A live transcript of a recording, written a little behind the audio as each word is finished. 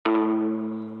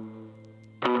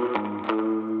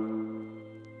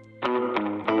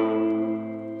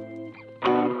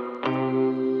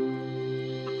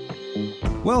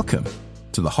Welcome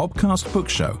to the Hobcast Book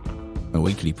Show, a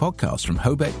weekly podcast from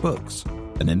Hobeck Books,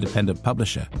 an independent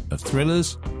publisher of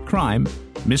thrillers, crime,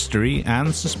 mystery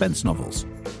and suspense novels.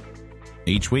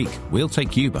 Each week, we'll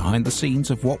take you behind the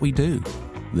scenes of what we do,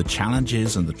 the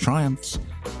challenges and the triumphs,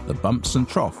 the bumps and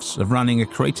troughs of running a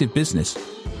creative business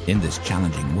in this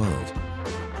challenging world.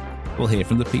 We'll hear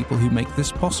from the people who make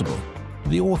this possible,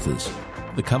 the authors,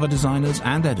 the cover designers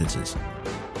and editors,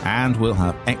 and we'll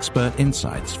have expert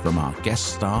insights from our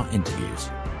guest star interviews.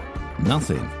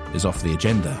 Nothing is off the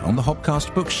agenda on the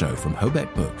Hobcast Book Show from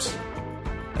Hobeck Books,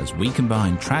 as we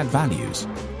combine trad values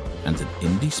and an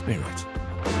indie spirit.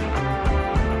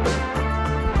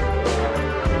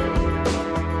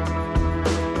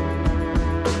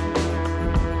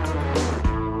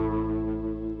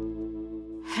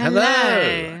 Hello,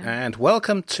 and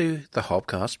welcome to the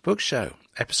Hobcast Book Show,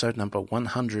 episode number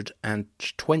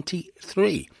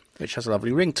 123, which has a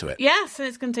lovely ring to it. Yes, and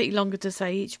it's going to take you longer to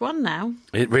say each one now.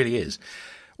 It really is.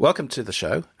 Welcome to the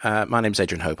show. My name's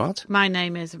Adrian Hobart. My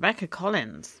name is Rebecca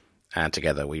Collins. And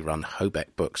together we run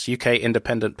Hobeck Books, UK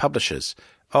independent publishers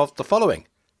of the following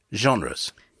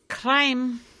genres: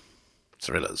 Crime,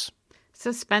 thrillers,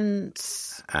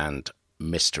 suspense, and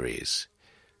mysteries.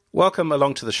 Welcome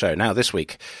along to the show. Now, this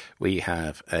week, we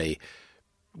have a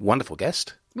wonderful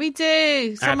guest. We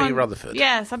do. Abbie Rutherford.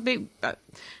 Yes, Abbie.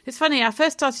 It's funny, I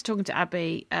first started talking to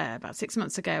Abbie about 6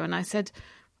 months ago, and I said,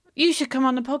 you should come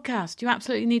on the podcast. You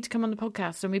absolutely need to come on the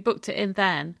podcast. And we booked it in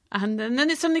then. And then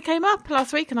it suddenly came up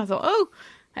last week, and I thought, oh,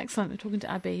 excellent, we're talking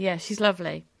to Abbie. Yeah, she's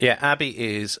lovely. Yeah, Abbie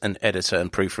is an editor and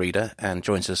proofreader and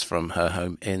joins us from her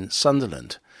home in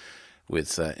Sunderland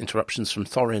with interruptions from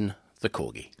Thorin the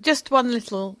Corgi. Just one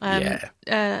little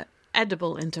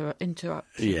edible interruption.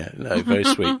 Yeah, no, very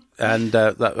sweet. And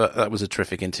that was a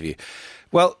terrific interview.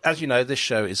 Well, as you know, this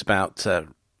show is about,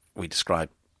 we describe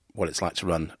what it's like to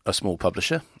run a small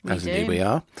publisher, as indeed we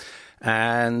are.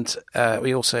 And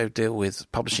we also deal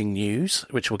with publishing news,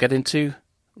 which we'll get into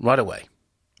right away.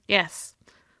 Yes.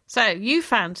 So you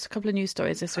found a couple of news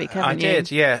stories this week, haven't you? I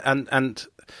did, yeah. And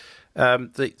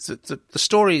the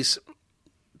stories,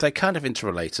 they kind of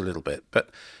interrelate a little bit, but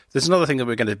there's another thing that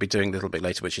we're going to be doing a little bit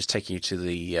later, which is taking you to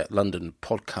the London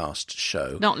podcast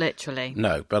show. Not literally.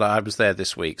 No, but I was there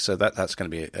this week, so that's going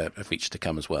to be a feature to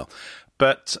come as well.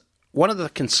 But one of the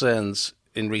concerns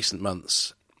in recent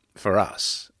months for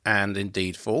us, and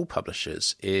indeed for all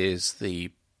publishers, is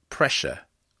the pressure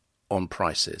on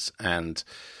prices and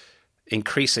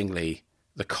increasingly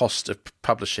the cost of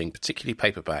publishing, particularly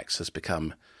paperbacks, has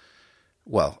become,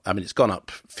 well, I mean, it's gone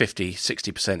up 50,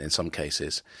 60% in some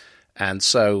cases. And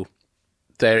so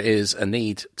there is a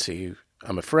need to,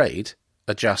 I'm afraid,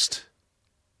 adjust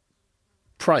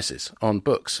prices on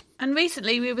books. And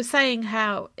recently we were saying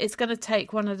how it's going to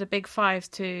take one of the big five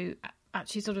to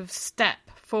actually sort of step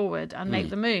forward and make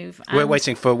the move. And we're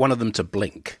waiting for one of them to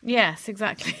blink. Yes,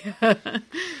 exactly.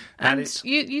 and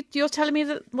you're telling me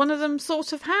that one of them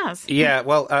sort of has. Yeah,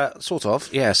 well, sort of,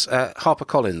 yes.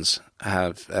 HarperCollins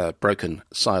have broken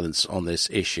silence on this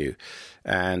issue.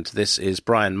 And this is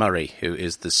Brian Murray, who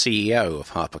is the CEO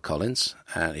of HarperCollins,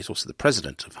 and he's also the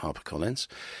president of HarperCollins.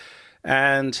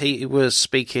 And he was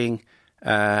speaking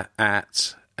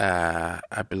at,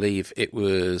 I believe it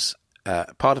was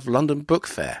part of London Book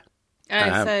Fair.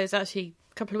 Oh, so it's actually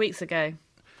a couple of weeks ago.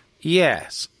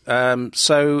 Yes. But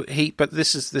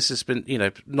this has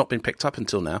been, not been picked up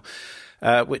until now,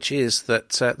 which is that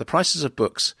the prices of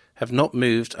books have not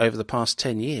moved over the past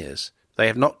 10 years. They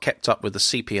have not kept up with the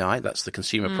CPI, that's the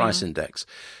Consumer Price Index.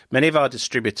 Many of our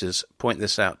distributors point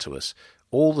this out to us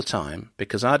all the time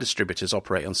because our distributors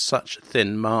operate on such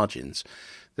thin margins.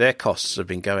 Their costs have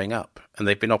been going up, and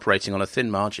they've been operating on a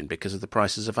thin margin because of the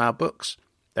prices of our books.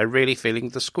 They're really feeling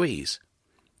the squeeze.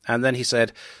 And then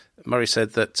Murray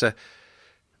said that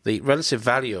the relative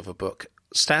value of a book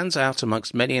stands out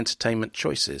amongst many entertainment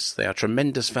choices. They are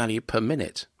tremendous value per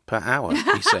minute, per hour,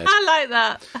 he said. I like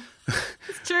that.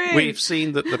 It's true. We've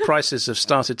seen that the prices have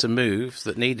started to move,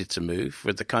 that needed to move,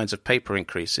 with the kinds of paper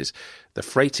increases, the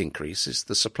freight increases,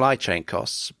 the supply chain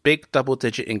costs. Big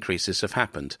double-digit increases have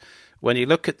happened. When you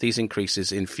look at these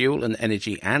increases in fuel and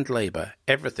energy and labour,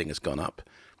 everything has gone up,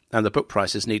 and the book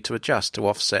prices need to adjust to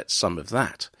offset some of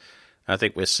that. I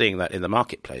think we're seeing that in the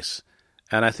marketplace,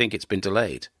 and I think it's been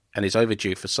delayed and is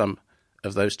overdue for some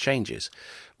of those changes.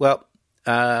 Well,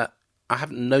 I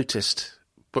haven't noticed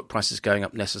book prices going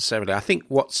up necessarily. I think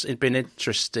what's been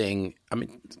interesting, I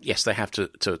mean, yes, they have to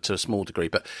a small degree,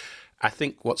 but I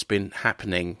think what's been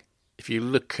happening, if you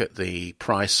look at the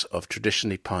price of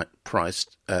traditionally published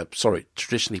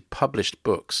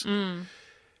books on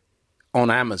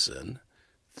Amazon,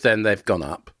 then they've gone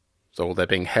up, or they're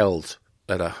being held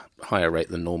at a higher rate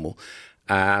than normal.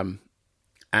 And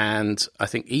I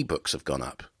think ebooks have gone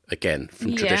up again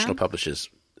from traditional publishers,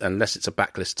 unless it's a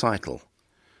backlist title.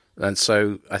 And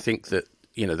so I think that,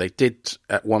 they did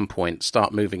at one point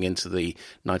start moving into the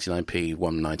 99p,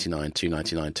 1.99,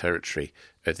 2.99 territory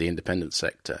of the independent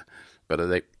sector.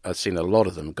 But I've seen a lot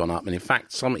of them gone up. And in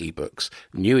fact, some ebooks,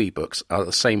 new ebooks, are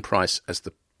the same price as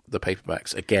the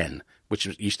paperbacks again, which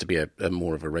used to be a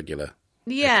more of a regular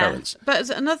occurrence. But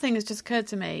another thing has just occurred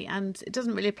to me, and it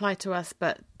doesn't really apply to us,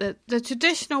 but the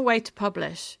traditional way to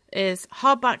publish is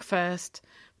hardback first,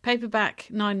 paperback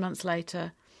 9 months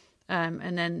later,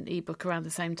 and then ebook around the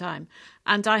same time.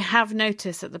 And I have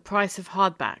noticed that the price of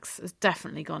hardbacks has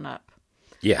definitely gone up.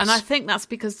 Yes. And I think that's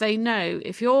because they know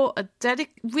if you're a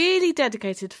really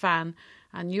dedicated fan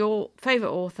and your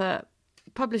favourite author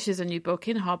publishes a new book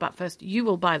in hardback first, you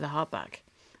will buy the hardback.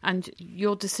 And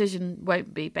your decision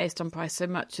won't be based on price so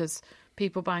much as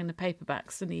people buying the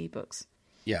paperbacks and the ebooks.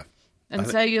 Yeah. And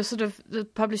so you're the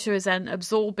publisher is then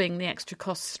absorbing the extra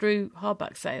costs through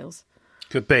hardback sales.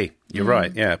 Could be. You're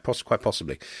right. Yeah, quite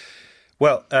possibly.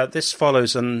 Well, this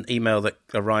follows an email that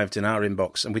arrived in our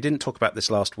inbox, and we didn't talk about this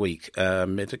last week.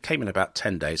 It came in about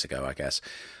 10 days ago, I guess.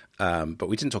 But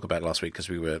we didn't talk about it last week because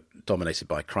we were dominated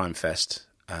by Crime Fest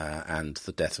and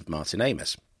the death of Martin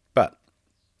Amis. But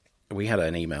we had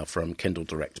an email from Kindle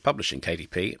Direct Publishing,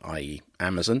 KDP, i.e.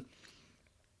 Amazon,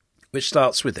 which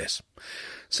starts with this.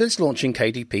 Since launching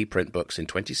KDP print books in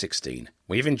 2016,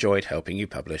 we've enjoyed helping you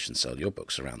publish and sell your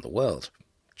books around the world.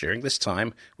 During this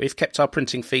time, we've kept our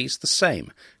printing fees the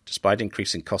same, despite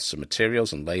increasing costs of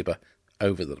materials and labour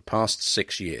over the past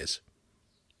 6 years.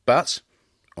 But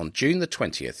on June the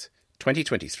 20th,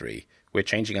 2023, we're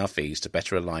changing our fees to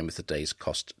better align with the day's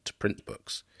cost to print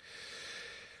books.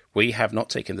 We have not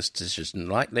taken this decision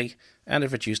lightly and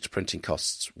have reduced printing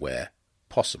costs where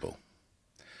possible.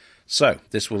 So,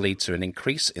 this will lead to an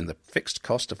increase in the fixed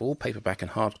cost of all paperback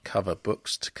and hardcover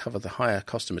books to cover the higher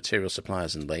cost of material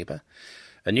suppliers and labour,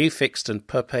 a new fixed and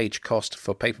per-page cost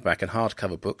for paperback and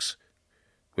hardcover books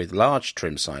with large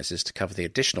trim sizes to cover the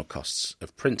additional costs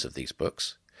of print of these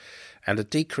books, and a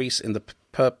decrease in the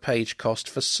per-page cost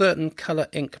for certain colour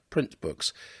ink print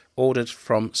books ordered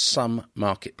from some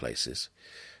marketplaces.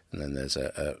 And then there's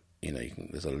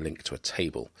there's a link to a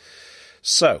table.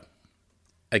 So,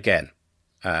 again,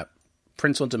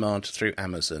 print on demand through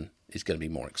Amazon is going to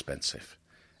be more expensive.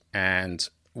 And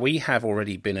we have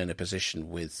already been in a position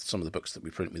with some of the books that we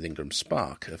print with Ingram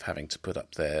Spark of having to put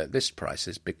up their list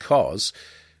prices because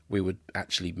we would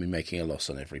actually be making a loss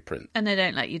on every print. And they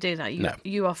don't let you do that.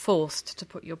 You are forced to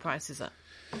put your prices up.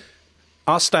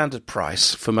 Our standard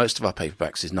price for most of our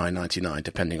paperbacks is $9.99,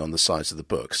 depending on the size of the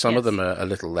book. Some of them are a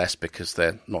little less because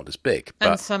they're not as big.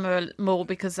 And some are more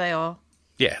because they are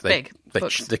big.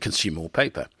 They consume more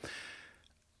paper.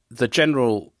 The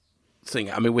general thing,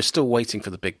 we're still waiting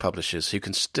for the big publishers who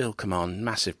can still command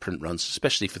massive print runs,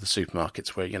 especially for the supermarkets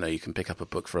where, you can pick up a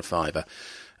book for a £5,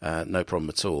 no problem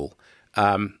at all.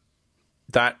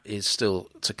 That is still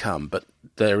to come, but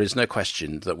there is no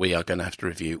question that we are going to have to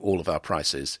review all of our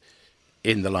prices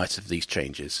in the light of these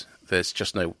changes. There's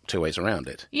just no two ways around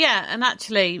it. Yeah, and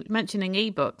actually, mentioning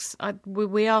ebooks,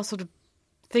 we are sort of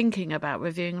thinking about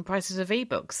reviewing the prices of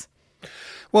ebooks.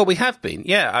 Well, we have been,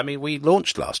 yeah. We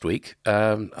launched last week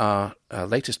our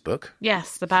latest book.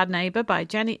 Yes, The Bad Neighbour by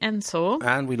Jenny Ensor.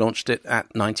 And we launched it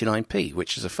at 99p,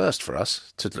 which is a first for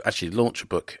us to actually launch a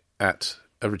book at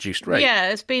a reduced rate. Yeah,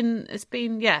 it's been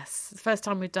yes, the first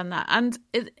time we've done that. And,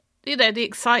 the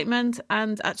excitement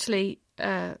and actually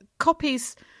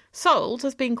copies sold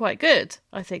has been quite good,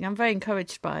 I think. I'm very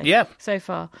encouraged by it so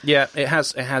far. Yeah, it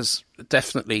has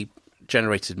definitely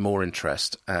generated more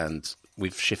interest and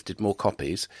we've shifted more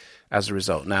copies as a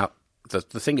result. Now, the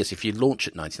thing is, if you launch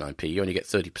at 99p, you only get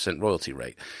 30% royalty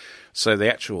rate. So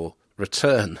the actual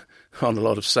return on a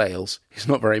lot of sales is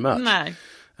not very much.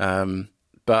 No.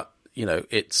 But,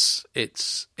 it's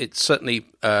certainly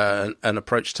an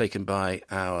approach taken by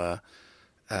our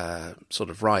sort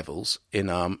of rivals in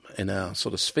our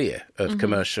sort of sphere of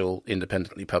commercial,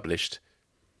 independently published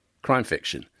crime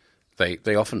fiction.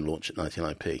 They often launch at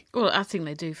 99p. Well, I think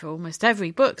they do for almost every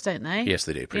book, don't they? Yes,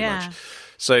 they do, pretty much.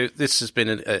 So this has been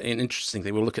an interesting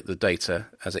thing. We'll look at the data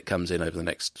as it comes in over the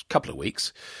next couple of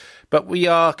weeks. But we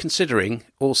are considering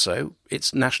also,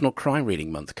 it's National Crime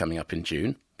Reading Month coming up in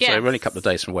June. Yes. So we're only a couple of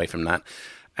days away from that.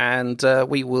 And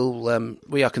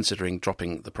we are considering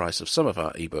dropping the price of some of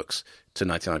our ebooks to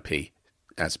 99p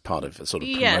as part of a sort of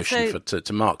promotion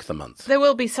to mark the month. There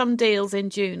will be some deals in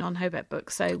June on Hobeck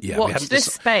Books, so watch this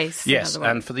space. Yes,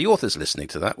 and for the authors listening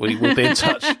to that, we will be in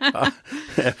touch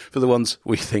for the ones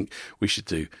we think we should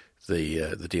do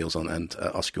the deals on and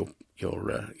ask your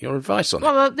advice on it.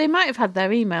 Well, they might have had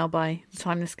their email by the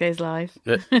time this goes live.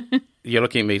 You're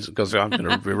looking at me because I'm going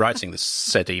to be writing this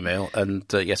said email, and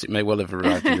yes, it may well have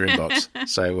arrived in your inbox.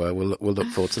 So we'll look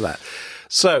forward to that.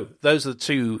 So those are the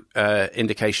two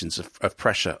indications of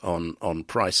pressure on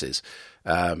prices.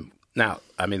 Now,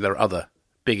 I mean, there are other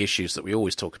big issues that we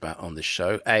always talk about on this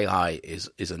show. AI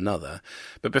is another.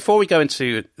 But before we go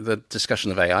into the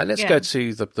discussion of AI, let's go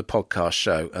to the podcast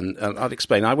show, and I'll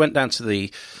explain. I went down to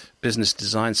the Business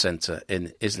Design Centre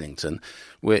in Islington,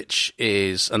 which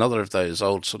is another of those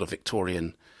old sort of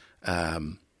Victorian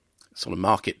sort of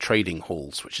market trading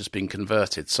halls, which has been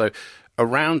converted. So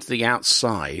around the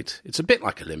outside, it's a bit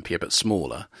like Olympia, but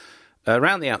smaller.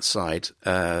 Around the outside,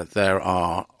 there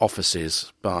are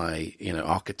offices by,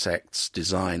 architects,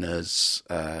 designers.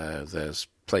 There's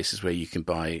places where you can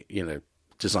buy,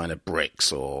 designer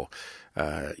bricks, or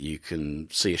you can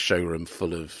see a showroom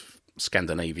full of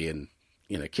Scandinavian,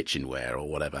 kitchenware or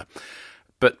whatever.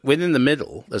 But within the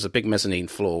middle, there's a big mezzanine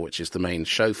floor, which is the main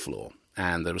show floor.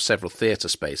 And there are several theatre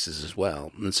spaces as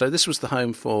well. And so this was the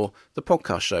home for the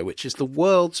podcast show, which is the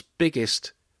world's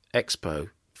biggest expo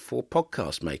for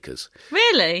podcast makers.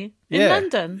 Really? In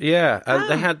London? Yeah.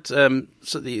 They had,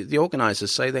 so the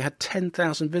organisers say they had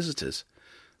 10,000 visitors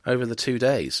over the 2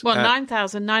 days. Well,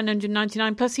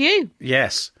 9,999 plus you.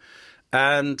 Yes.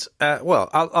 And,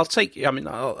 I'll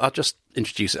just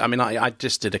introduce it. I mean, I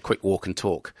just did a quick walk and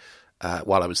talk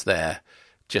while I was there,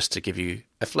 just to give you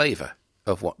a flavour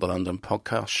of what the London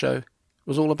Podcast Show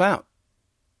was all about.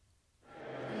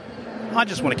 I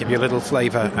just want to give you a little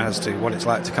flavour as to what it's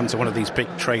like to come to one of these big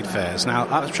trade fairs. Now,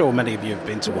 I'm sure many of you have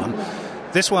been to one.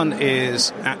 This one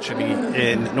is actually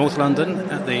in North London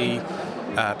at the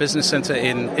Business Centre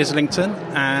in Islington,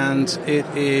 and it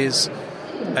is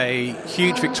a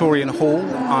huge Victorian hall.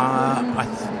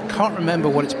 I can't remember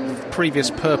what its previous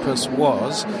purpose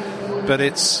was, but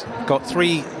it's got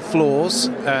 3 floors,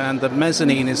 and the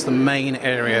mezzanine is the main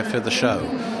area for the show.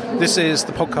 This is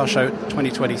the Podcast Show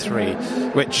 2023,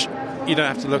 which you don't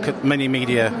have to look at many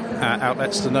media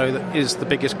outlets to know that is the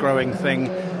biggest growing thing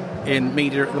in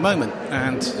media at the moment.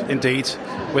 And indeed,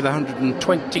 with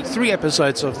 123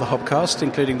 episodes of the Hobcast,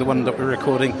 including the one that we're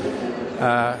recording,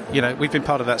 we've been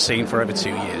part of that scene for over 2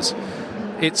 years.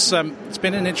 It's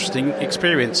been an interesting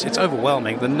experience. It's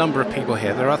overwhelming, the number of people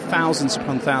here. There are thousands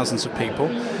upon thousands of people.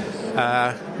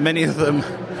 Many of them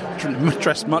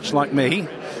dressed much like me.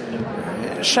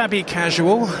 Shabby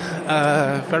casual,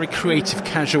 very creative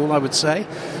casual, I would say.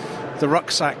 The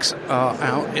rucksacks are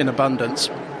out in abundance.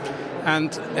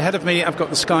 And ahead of me, I've got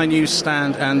the Sky News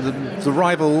stand and the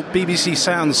rival BBC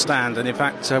Sounds stand. And in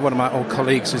fact, one of my old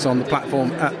colleagues is on the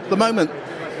platform at the moment.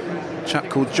 A chap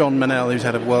called John Manell, who's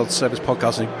head of World Service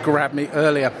Podcasting, grabbed me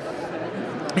earlier.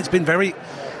 It's been very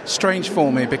strange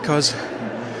for me because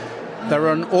there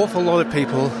are an awful lot of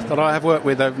people that I have worked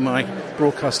with over my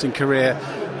broadcasting career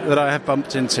that I have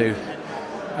bumped into.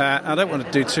 I don't want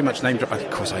to do too much name dropping.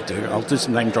 Of course I do. I'll do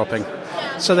some name dropping.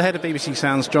 So the head of BBC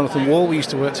Sounds, Jonathan Wall, we used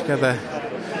to work together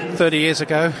 30 years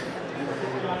ago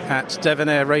at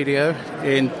Extraordinaire Radio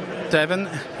in Devon.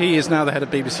 He is now the head of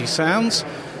BBC Sounds,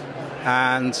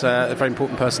 and a very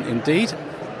important person indeed.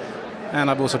 And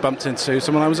I've also bumped into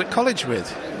someone I was at college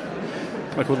with,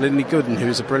 a guy called Lindley Gooden,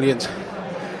 who's a brilliant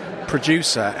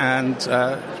producer and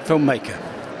filmmaker.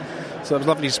 So it was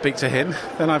lovely to speak to him.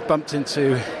 Then I've bumped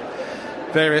into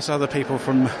various other people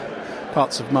from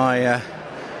parts of my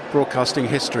broadcasting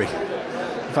history.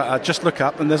 In fact, I just look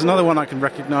up, and there's another one I can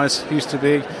recognise who used to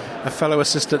be a fellow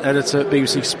assistant editor at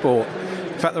BBC Sport.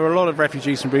 In fact, there are a lot of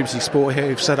refugees from BBC Sport here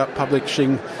who've set up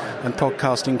publishing and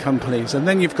podcasting companies. And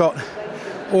then you've got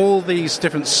all these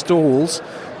different stalls,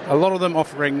 a lot of them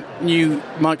offering new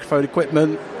microphone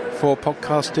equipment for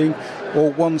podcasting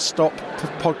or one-stop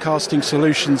podcasting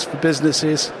solutions for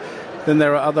businesses. Then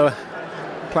there are other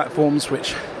platforms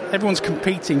which everyone's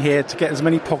competing here to get as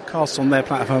many podcasts on their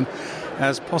platform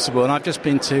as possible. And I've just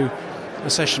been to a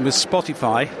session with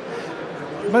Spotify,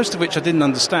 most of which I didn't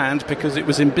understand because it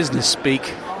was in business speak,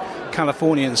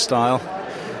 Californian style.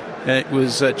 It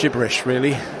was gibberish,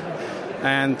 really,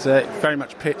 and very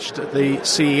much pitched at the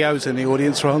CEOs in the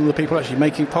audience rather than the people actually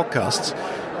making podcasts.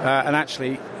 And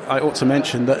actually, I ought to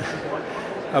mention that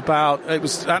it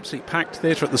was absolutely packed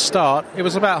theatre at the start. It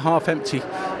was about half empty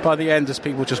by the end as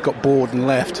people just got bored and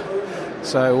left.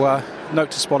 So,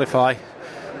 note to Spotify,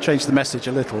 change the message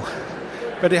a little.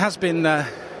 But it has been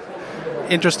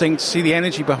interesting to see the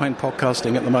energy behind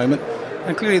podcasting at the moment.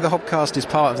 And clearly the Hobcast is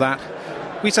part of that.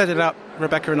 We set it up,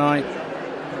 Rebecca and I,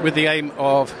 with the aim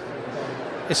of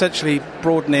essentially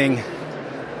broadening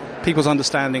people's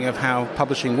understanding of how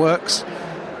publishing works,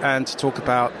 and to talk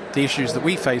about the issues that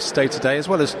we face day to day, as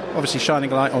well as obviously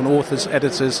shining a light on authors,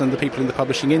 editors and the people in the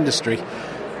publishing industry,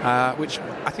 which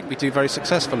I think we do very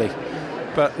successfully.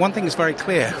 But one thing is very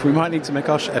clear, we might need to make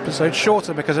our episode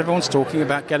shorter because everyone's talking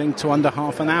about getting to under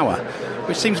half an hour,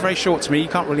 which seems very short to me. You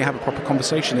can't really have a proper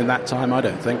conversation in that time, I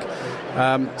don't think.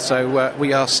 So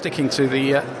we are sticking to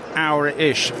the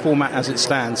hour-ish format as it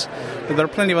stands. But there are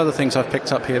plenty of other things I've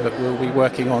picked up here that we'll be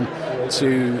working on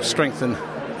to strengthen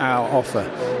our offer,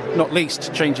 not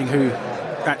least changing who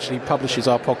actually publishes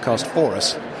our podcast for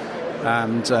us.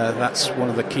 And that's one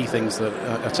of the key things that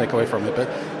I take away from it. But,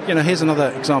 here's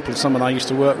another example of someone I used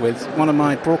to work with. One of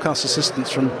my broadcast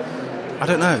assistants from,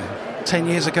 10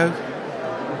 years ago.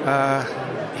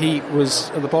 He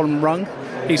was at the bottom rung.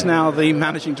 He's now the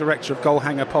managing director of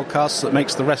Goalhanger Podcasts that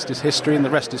makes The Rest is History and The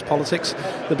Rest is Politics,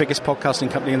 the biggest podcasting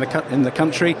company in the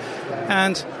country.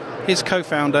 And his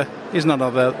co-founder is none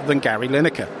other than Gary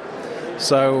Lineker.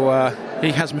 So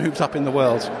he has moved up in the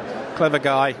world. Clever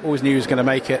guy, always knew he was going to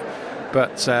make it.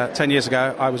 But 10 years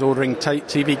ago, I was ordering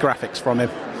TV graphics from him,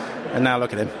 and now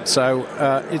look at him. So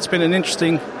it's been an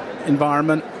interesting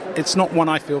environment. It's not one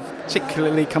I feel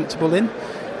particularly comfortable in.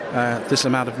 This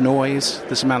amount of noise,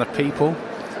 this amount of people,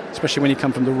 especially when you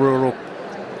come from the rural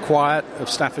quiet of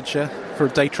Staffordshire for a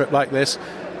day trip like this.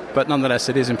 But nonetheless,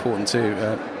 it is important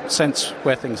to sense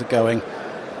where things are going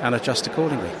and adjust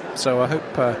accordingly. So I hope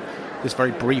this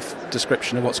very brief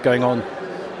description of what's going on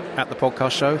at the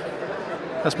podcast show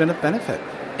has been of benefit.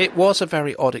 It was a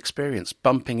very odd experience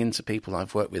bumping into people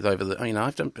I've worked with over the.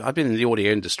 I've been in the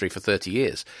audio industry for 30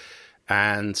 years,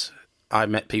 and I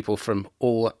met people from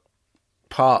all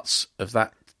parts of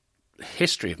that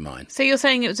history of mine. So you're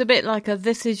saying it was a bit like a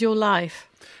 "This Is Your Life."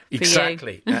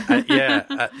 Exactly.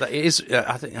 That is.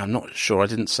 I think I'm not sure. I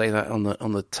didn't say that on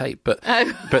the tape, but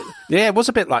yeah, it was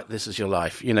a bit like "This Is Your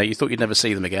Life." You thought you'd never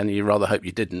see them again. You rather hope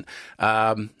you didn't.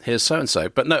 Here's so and so,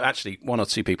 but no, actually, one or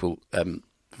two people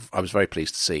I was very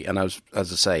pleased to see, and I was,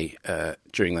 as I say,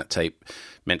 during that tape,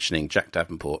 mentioning Jack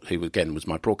Davenport, who again was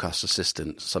my broadcast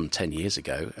assistant some 10 years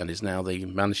ago, and is now the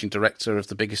managing director of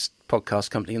the biggest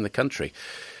podcast company in the country,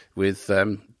 with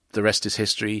The Rest is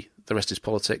History, The Rest is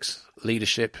Politics,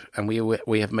 Leadership, and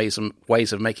we have made some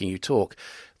ways of making you talk,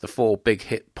 the 4 big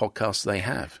hit podcasts they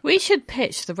have. We should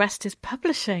pitch The Rest is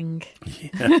Publishing.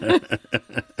 Yeah.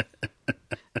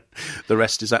 The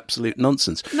rest is absolute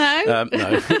nonsense. No.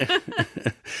 No.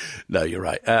 No, you're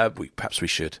right. Perhaps we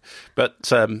should.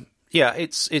 But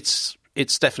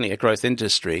it's definitely a growth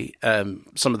industry.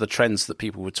 Some of the trends that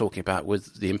people were talking about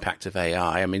with the impact of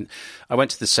AI. I mean, I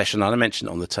went to this session, and I mentioned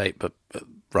it on the tape, but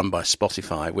run by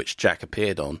Spotify, which Jack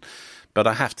appeared on. But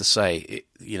I have to say,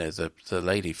 the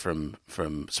lady from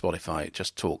Spotify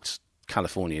just talked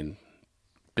Californian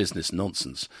business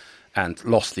nonsense and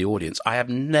lost the audience. I have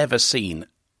never seen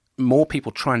more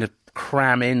people trying to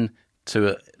cram in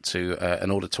to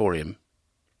an auditorium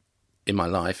in my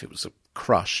life. It was a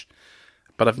crush.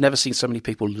 But I've never seen so many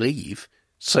people leave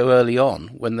so early on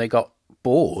when they got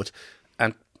bored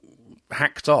and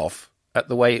hacked off at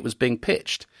the way it was being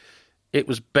pitched. It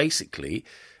was basically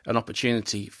an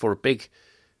opportunity for a big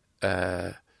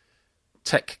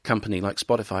tech company like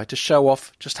Spotify to show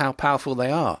off just how powerful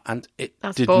they are. And it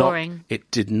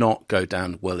did not go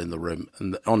down well in the room.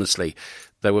 And honestly,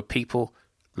 there were people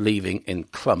leaving in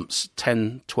clumps,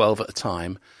 10, 12 at a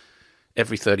time,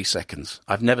 every 30 seconds.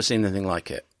 I've never seen anything like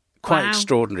it. Quite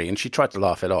extraordinary. And she tried to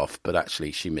laugh it off, but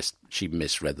actually she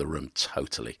misread the room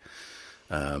totally.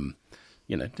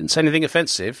 Didn't say anything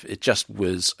offensive. It just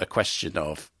was a question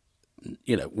of,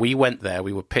 we went there,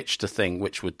 we were pitched a thing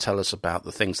which would tell us about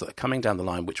the things that are coming down the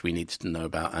line, which we needed to know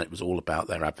about. And it was all about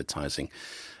their advertising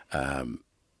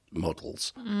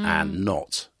models and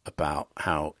not about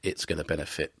how it's going to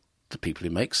benefit the people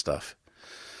who make stuff.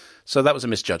 So that was a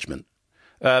misjudgment.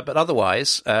 But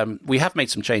otherwise, we have made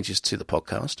some changes to the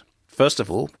podcast. First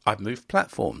of all, I've moved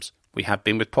platforms. We have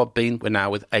been with Podbean. We're now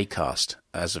with Acast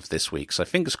as of this week. So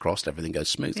fingers crossed, everything goes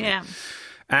smoothly. Yeah.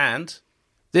 And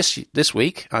this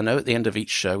week, I know at the end of each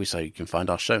show, we say you can find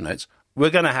our show notes. We're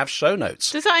going to have show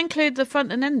notes. Does that include the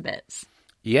front and end bits?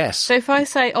 Yes. So if I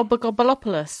say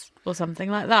Obergobelopoulos or something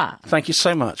like that. Thank you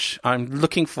so much. I'm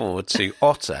looking forward to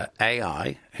Otter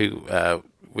AI, who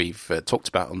we've talked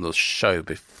about on the show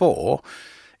before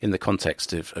in the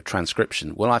context of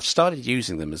transcription. Well, I've started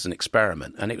using them as an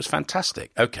experiment, and it was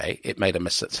fantastic. Okay, it made a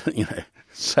mistake,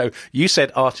 So you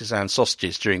said artisan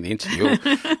sausages during the interview,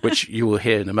 which you will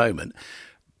hear in a moment,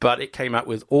 but it came out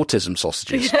with autism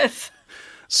sausages. Yes.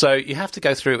 So you have to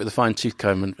go through it with a fine-tooth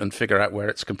comb and figure out where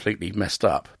it's completely messed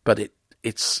up. But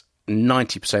it's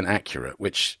 90% accurate,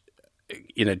 which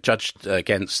judged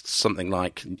against something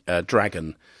like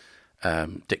Dragon,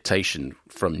 dictation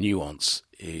from Nuance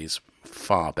is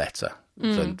far better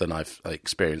than I've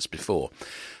experienced before.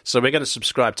 So we're going to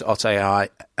subscribe to OttAI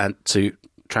and to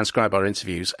transcribe our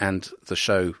interviews and the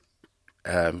show,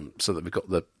 so that we've got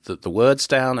the words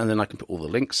down, and then I can put all the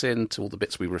links in to all the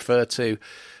bits we refer to,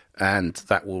 and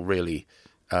that will really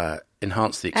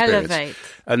enhance the experience. Elevate.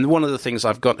 And one of the things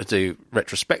I've got to do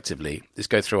retrospectively is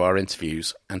go through our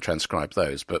interviews and transcribe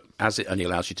those. But as it only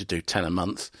allows you to do 10 a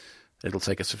month, it'll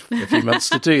take us a few months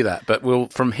to do that. But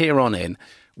from here on in,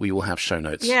 we will have show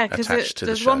notes attached to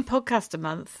the show. There's one podcast a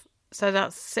month, so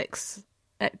that's six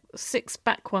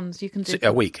back ones you can do.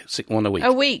 A week. One a week.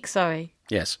 A week, sorry.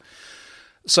 Yes.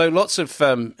 So lots of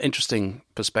interesting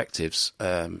perspectives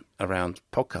around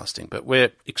podcasting, but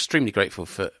we're extremely grateful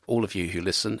for all of you who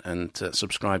listen and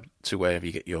subscribe to wherever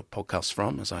you get your podcasts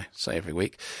from, as I say every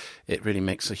week. It really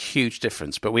makes a huge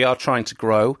difference. But we are trying to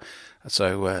grow,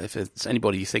 so if there's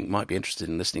anybody you think might be interested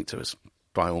in listening to us,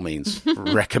 by all means,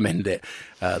 recommend it.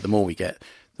 The more we get,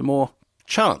 the more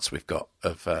chance we've got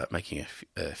of making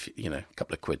a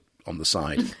couple of quid on the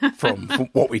side from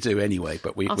what we do anyway,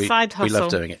 but we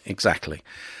love doing it. Exactly.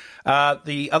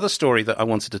 The other story that I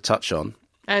wanted to touch on.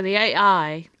 Oh, the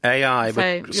AI. AI.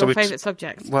 So your favourite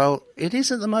subject. Well, it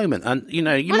is at the moment, and you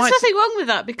might. There's nothing wrong with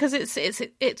that, because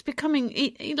it's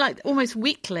becoming like almost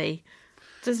weekly.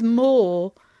 There's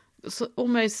more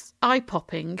almost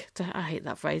eye-popping. I hate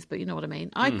that phrase, but you know what I mean.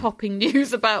 Eye-popping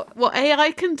news about what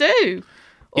AI can do,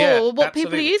 or what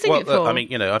people are using it for. I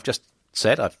mean, I've just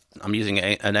said I'm using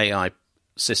an AI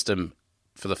system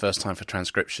for the first time for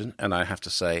transcription, and I have to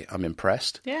say I'm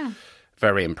impressed. Yeah,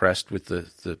 very impressed with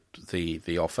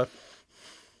the offer.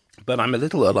 But I'm a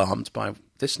little alarmed by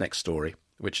this next story,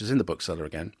 which is in the bookseller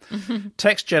again.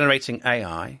 Text generating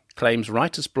AI claims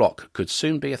writer's block could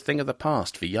soon be a thing of the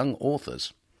past for young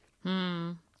authors.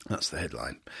 That's the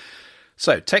headline.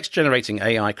 So, text generating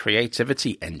AI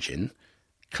creativity engine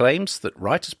claims that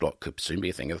writer's block could soon be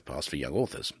a thing of the past for young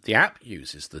authors. The app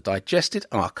uses the digested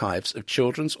archives of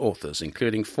children's authors,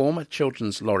 including former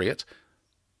children's laureate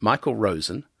Michael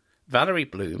Rosen, Valerie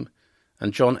Bloom,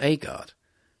 and John Agard,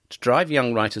 to drive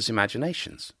young writers'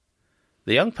 imaginations.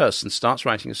 The young person starts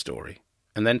writing a story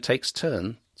and then takes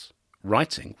turns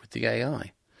writing with the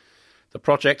AI. The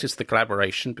project is the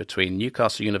collaboration between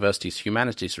Newcastle University's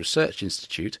Humanities Research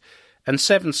Institute and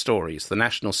 7 Stories, the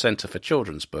National Centre for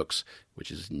Children's Books, which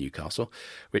is in Newcastle,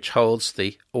 which holds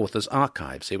the author's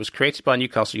archives. It was created by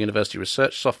Newcastle University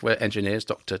research software engineers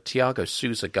Dr. Tiago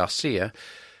Sousa Garcia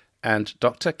and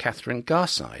Dr. Catherine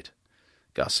Garside.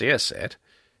 Garcia said,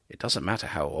 "It doesn't matter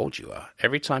how old you are.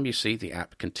 Every time you see the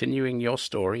app continuing your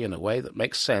story in a way that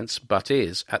makes sense but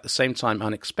is, at the same time,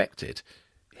 unexpected,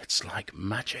 it's like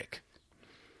magic."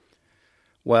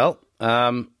 Well,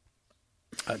 I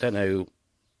don't know.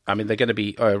 I mean, they're going to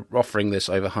be offering this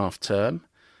over half-term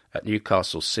at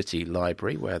Newcastle City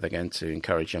Library, where they're going to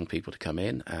encourage young people to come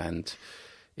in. And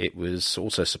it was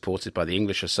also supported by the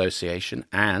English Association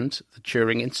and the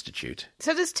Turing Institute.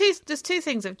 So there's two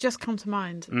things that have just come to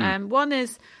mind. One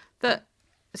is that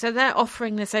they're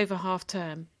offering this over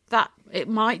half-term. That it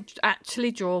might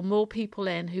actually draw more people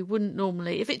in who wouldn't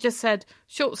normally, if it just said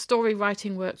short story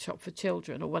writing workshop for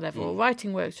children or whatever, or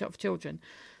writing workshop for children,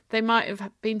 they might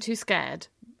have been too scared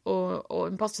or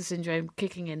imposter syndrome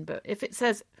kicking in. But if it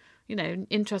says,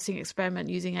 interesting experiment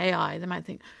using AI, they might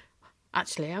think,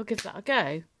 actually, I'll give that a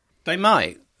go. They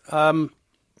might.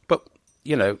 But,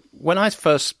 when I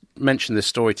first mentioned this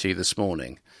story to you this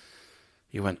morning,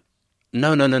 you went,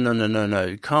 No,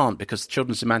 you can't, because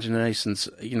children's imaginations,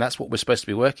 that's what we're supposed to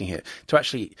be working here, to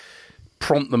actually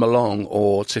prompt them along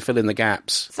or to fill in the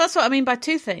gaps. So that's what I mean by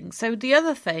two things. So the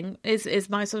other thing is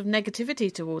my sort of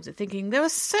negativity towards it, thinking there are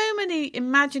so many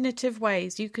imaginative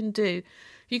ways you can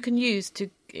use to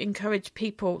encourage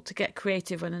people to get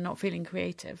creative when they're not feeling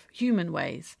creative, human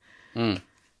ways.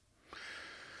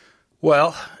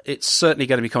 Well, it's certainly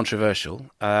going to be controversial.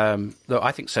 Though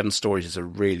I think 7 Stories is a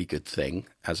really good thing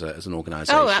as an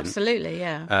organisation. Oh, absolutely,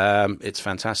 yeah. It's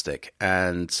fantastic,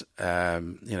 and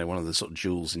one of the sort of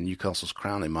jewels in Newcastle's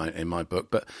crown in my book.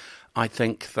 But I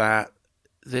think that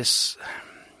I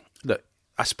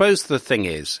suppose the thing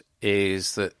is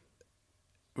that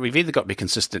we've either got to be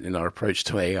consistent in our approach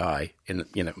to AI.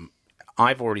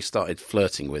 I've already started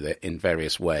flirting with it in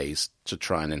various ways to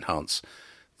try and enhance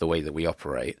the way that we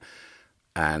operate.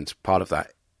 And part of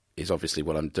that is obviously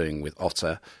what I'm doing with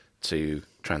Otter to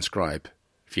transcribe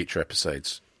future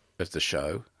episodes of the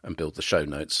show and build the show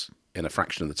notes in a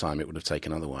fraction of the time it would have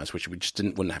taken otherwise, which we just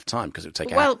wouldn't have time because it would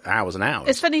take hours and hours.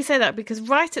 It's funny you say that because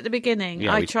right at the beginning,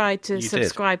 I tried to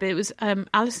subscribe. Did. It was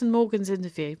Alison Morgan's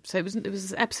interview, so it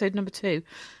was episode number 2,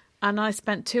 and I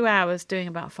spent 2 hours doing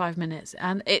about 5 minutes,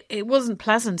 and it wasn't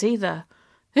pleasant either.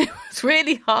 It was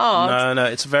really hard. No,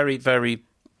 it's a very, very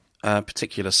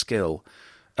particular skill.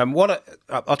 And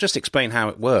I'll just explain how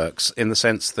it works in the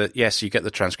sense that, yes, you get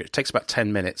the transcript. It takes about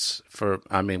 10 minutes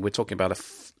we're talking about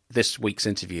this week's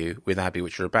interview with Abbie,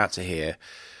 which you're about to hear,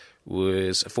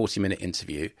 was a 40-minute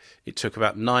interview. It took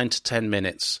about 9 to 10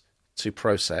 minutes to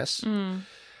process. And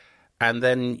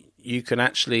then you can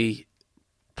actually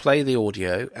play the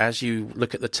audio as you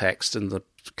look at the text, and the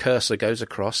cursor goes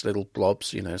across little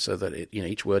blobs, so that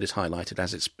each word is highlighted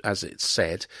as it's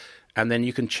said. And then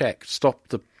you can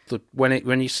stop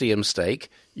when you see a mistake,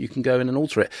 you can go in and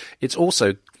alter it. It's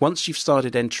also, once you've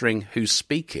started entering who's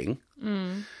speaking,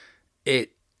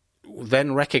 it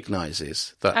then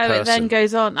recognises that person. It then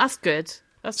goes on. That's good.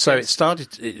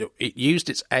 It used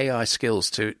its AI skills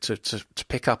to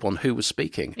pick up on who was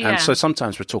speaking. Yeah. And so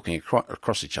sometimes we're talking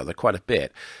across each other quite a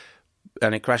bit.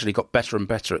 And it gradually got better and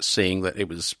better at seeing that it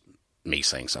was me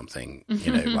saying something,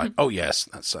 like, oh, yes,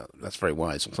 that's very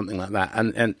wise, or something like that,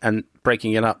 and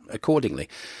breaking it up accordingly.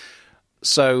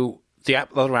 So the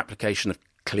other application of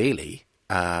Clearly,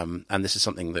 and this is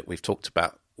something that we've talked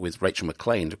about with Rachel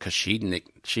McLean, because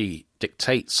she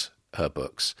dictates her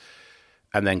books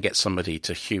and then gets somebody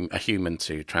a human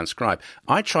to transcribe.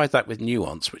 I tried that with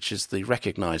Nuance, which is the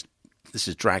recognised, this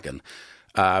is Dragon,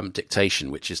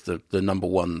 dictation, which is the number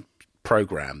one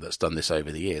program that's done this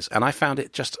over the years, and I found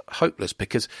it just hopeless,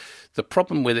 because the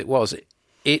problem with it was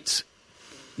it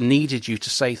needed you to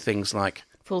say things like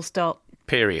full stop,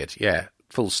 period,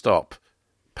 full stop,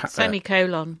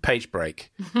 semicolon, page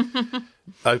break,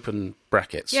 open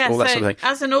brackets, all that sort of thing.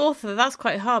 As an author, that's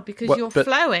quite hard because you're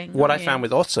flowing. What I found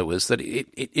with Otter was that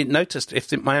it noticed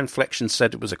if my inflection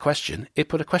said it was a question, it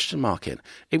put a question mark in.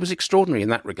 It was extraordinary in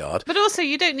that regard. But also,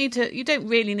 you don't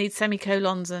really need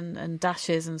semicolons and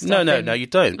dashes and stuff. No, you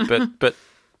don't. But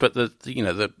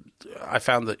I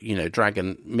found that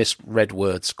Dragon misread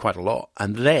words quite a lot,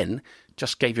 and then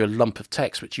just gave you a lump of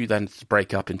text, which you then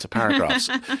break up into paragraphs,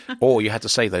 or you had to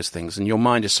say those things, and your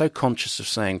mind is so conscious of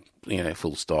saying,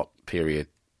 full stop, period,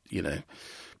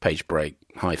 page break,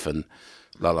 hyphen,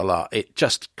 la la la. It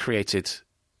just created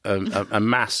a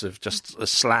mass of just a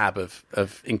slab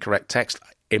of incorrect text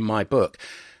in my book,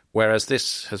 whereas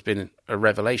this has been a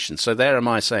revelation. So there am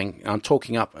I saying, I'm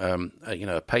talking up,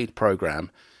 a paid program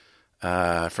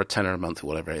for a tenner a month or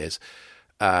whatever it is,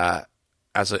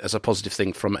 as a positive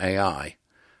thing from AI.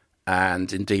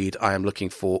 And indeed, I am looking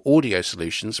for audio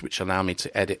solutions which allow me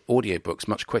to edit audiobooks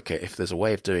much quicker if there's a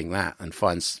way of doing that, and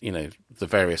finds, the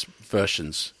various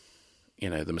versions,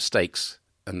 the mistakes,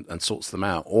 and sorts them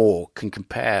out, or can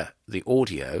compare the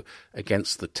audio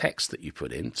against the text that you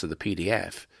put into the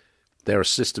PDF. There are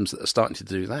systems that are starting to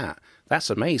do that. That's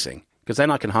amazing, because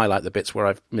then I can highlight the bits where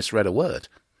I've misread a word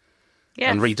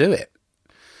and redo it.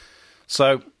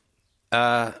 So,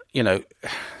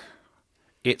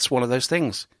 it's one of those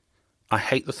things. I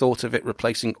hate the thought of it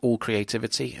replacing all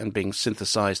creativity and being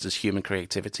synthesized as human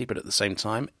creativity, but at the same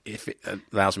time, if it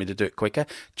allows me to do it quicker,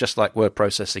 just like word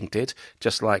processing did,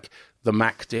 just like the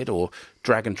Mac did, or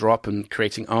drag and drop and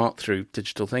creating art through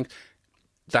digital things,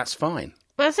 that's fine.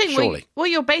 But I think surely. What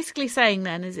you're basically saying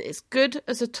then is it's good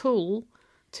as a tool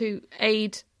to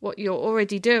aid what you're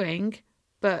already doing,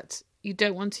 but you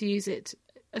don't want to use it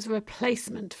as a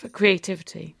replacement for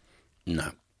creativity.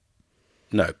 No,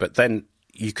 but then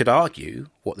you could argue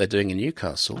what they're doing in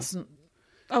Newcastle.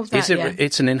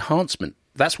 It's an enhancement.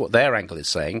 That's what their angle is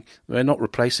saying. We're not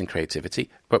replacing creativity,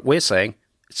 but we're saying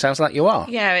it sounds like you are.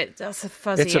 Yeah, that's a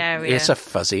fuzzy area. It's a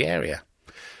fuzzy area,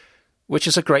 which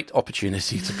is a great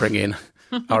opportunity to bring in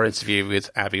our interview with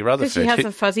Abbie Rutherford. Because she has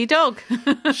a fuzzy dog.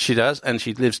 She does, and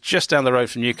she lives just down the road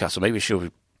from Newcastle. Maybe she'll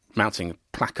be mounting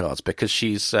placards because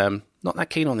she's not that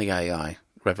keen on the AI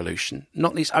revolution.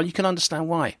 Not least, you can understand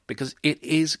why, because it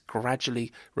is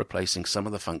gradually replacing some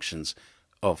of the functions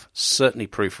of certainly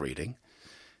proofreading.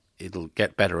 It'll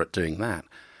get better at doing that.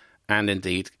 And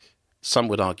indeed, some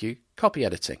would argue copy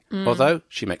editing, although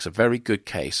she makes a very good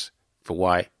case for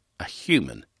why a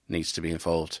human needs to be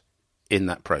involved in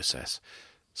that process.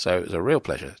 So it was a real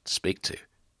pleasure to speak to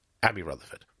Abbie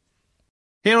Rutherford.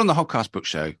 Here on the Hobcast Book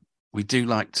Show, we do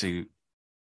like to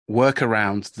work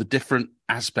around the different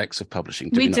aspects of publishing.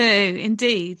 We do,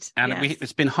 indeed. And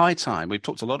it's been high time. We've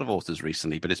talked to a lot of authors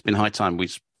recently, but it's been high time we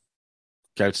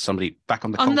go to somebody back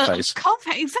on the coalface.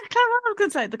 Coalface, exactly what I was going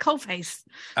to say, the coalface.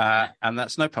 And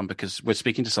that's no pun, because we're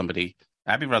speaking to somebody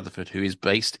Abbie Rutherford, who is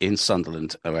based in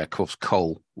Sunderland, where, of course,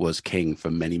 coal was king for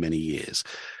many, many years.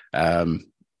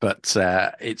 But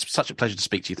it's such a pleasure to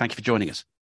speak to you. Thank you for joining us.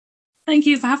 Thank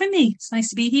you for having me. It's nice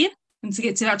to be here and to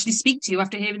get to actually speak to you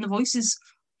after hearing the voices.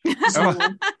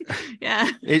 Yeah.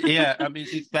 I mean,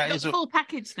 that is a full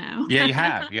package now. Yeah,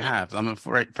 you have. I'm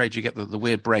afraid you get the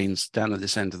weird brains down at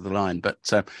this end of the line. But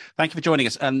thank you for joining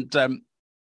us. And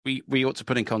we ought to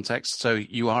put in context. So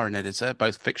you are an editor,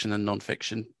 both fiction and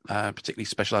non-fiction, particularly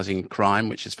specialising in crime,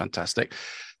 which is fantastic.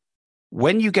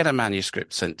 When you get a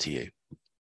manuscript sent to you,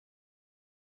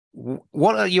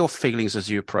 what are your feelings as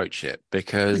you approach it?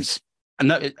 Because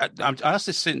I ask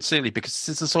this sincerely because this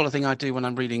is the sort of thing I do when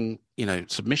I'm reading,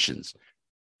 submissions.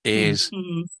 Because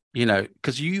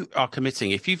you are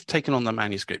committing. If you've taken on the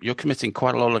manuscript, you're committing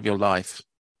quite a lot of your life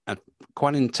and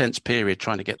quite an intense period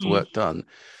trying to get the work done.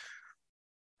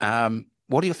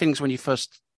 What are your feelings when you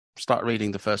first start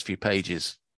reading the first few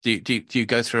pages? Do you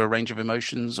go through a range of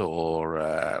emotions, or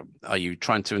are you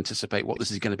trying to anticipate what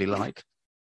this is going to be like?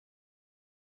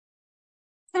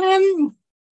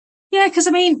 Yeah, because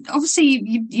I mean,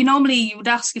 obviously, you normally you would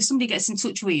ask if somebody gets in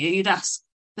touch with you, you'd ask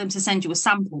them to send you a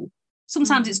sample.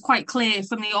 Sometimes it's quite clear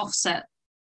from the offset,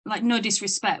 like no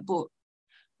disrespect, but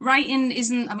writing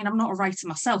isn't. I mean, I'm not a writer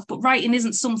myself, but writing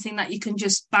isn't something that you can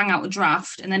just bang out a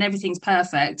draft and then everything's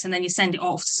perfect and then you send it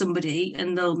off to somebody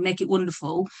and they'll make it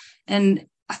wonderful. And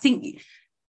I think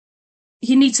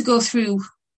you need to go through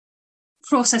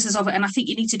processes of it, and I think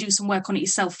you need to do some work on it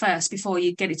yourself first before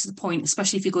you get it to the point,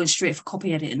 especially if you're going straight for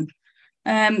copy editing.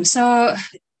 So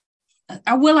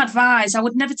I will advise, I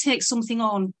would never take something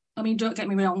on. I mean, don't get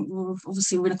me wrong,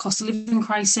 obviously we're in a cost of living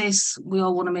crisis, we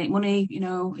all want to make money,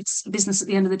 it's a business at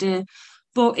the end of the day,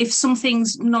 but if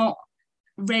something's not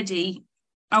ready,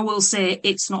 I will say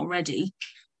it's not ready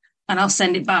and I'll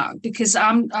send it back, because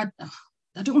I don't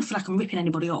want to feel like I'm ripping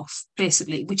anybody off,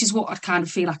 basically, which is what I kind of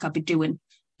feel like I'd be doing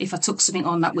if I took something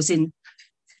on that was in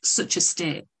such a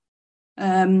state.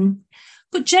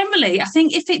 But generally, I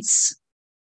think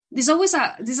there's always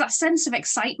that sense of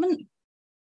excitement.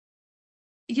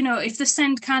 If they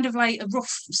send kind of like a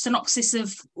rough synopsis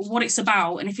of what it's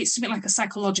about, and if it's something like a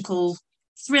psychological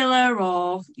thriller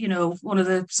or, one of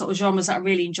the sort of genres that I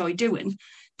really enjoy doing,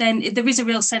 then there is a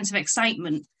real sense of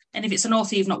excitement. And if it's an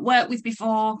author you've not worked with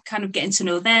before, kind of getting to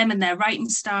know them and their writing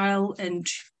style and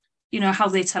how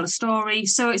they tell a story.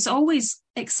 So it's always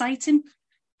exciting,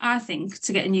 I think,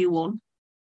 to get a new one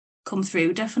come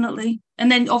through, definitely. And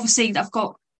then obviously there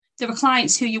are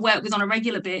clients who you work with on a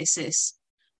regular basis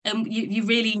and you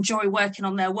really enjoy working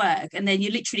on their work, and then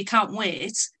you literally can't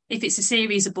wait if it's a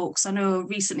series of books. I know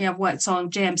recently I've worked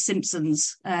on J.M.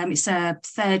 Simpson's. It's a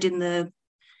third in the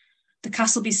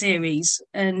Castleby series,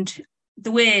 and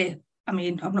the way, I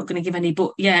mean, I'm not going to give any,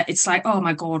 but yeah, it's like, oh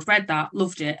my God, read that,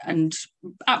 loved it, and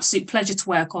absolute pleasure to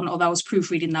work on, although I was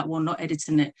proofreading that one, not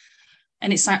editing it.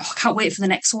 And it's like, I can't wait for the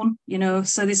next one,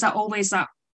 So there's always that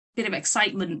bit of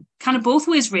excitement, kind of both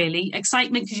ways, really.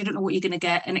 Excitement because you don't know what you're going to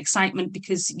get, and excitement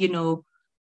because,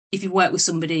 if you work with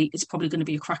somebody, it's probably going to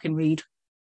be a cracking read,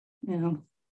 And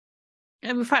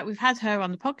in fact, we've had her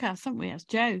on the podcast, haven't we? That's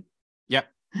Jo. Yep.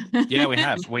 Yeah,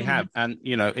 we have. And,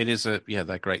 it is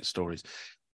they're great stories.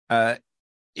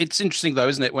 It's interesting though,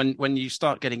 isn't it? When you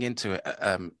start getting into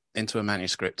it, into a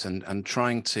manuscript and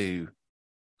trying to,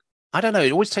 I don't know,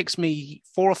 it always takes me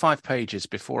 4 or 5 pages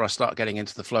before I start getting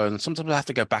into the flow. And sometimes I have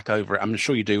to go back over it. I'm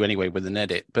sure you do anyway with an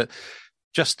edit, but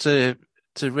just to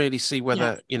really see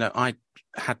whether, I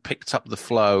had picked up the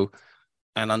flow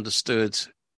and understood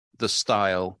the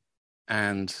style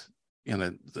and,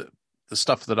 the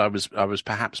stuff that I was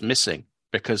perhaps missing,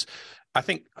 because I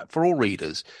think for all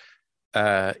readers,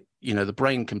 the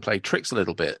brain can play tricks a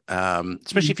little bit,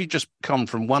 especially if you just come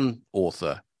from one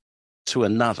author to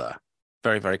another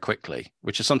very, very quickly,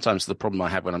 which is sometimes the problem I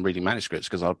have when I'm reading manuscripts,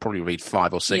 because I'll probably read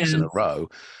 5 or 6 in a row,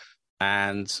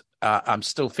 and I'm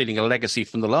still feeling a legacy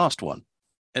from the last one.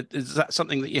 Is that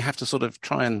something that you have to sort of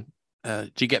try and, do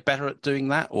you get better at doing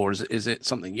that, or is it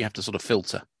something you have to sort of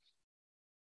filter?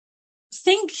 I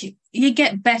think you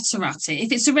get better at it.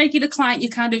 If it's a regular client,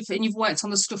 and you've worked on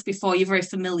the stuff before, you're very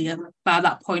familiar by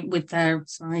that point with their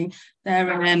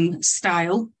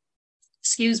style.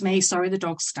 Excuse me, sorry, the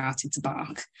dog started to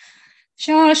bark.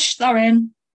 Shush,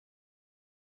 Lauren.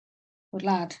 Good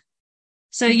lad.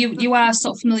 So you are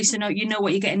sort of familiar, so you know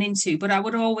what you're getting into. But I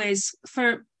would always,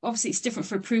 obviously it's different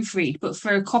for a proofread, but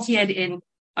for copy editing,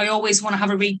 I always want to have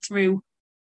a read through.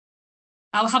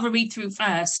 I'll have a read through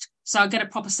first, so I'll get a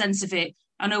proper sense of it.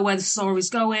 I know where the story's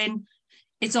going.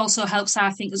 It also helps, I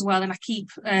think, as well, and I keep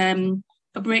a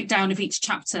breakdown of each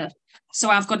chapter. So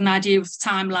I've got an idea of the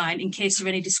timeline in case there are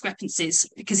any discrepancies,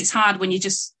 because it's hard when you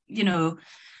just,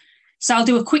 So I'll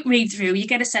do a quick read through. You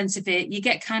get a sense of it. You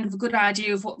get kind of a good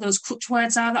idea of what those crutch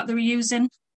words are that they're using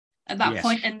at that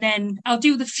point. And then I'll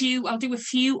do a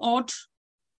few odd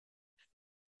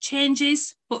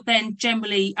changes, but then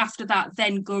generally after that,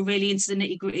 then go really into the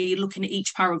nitty gritty, looking at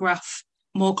each paragraph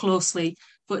more closely.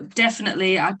 But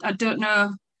definitely, I don't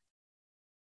know.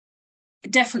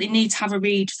 Definitely need to have a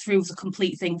read through the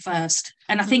complete thing first.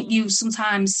 And I think you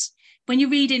sometimes, when you're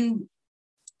reading,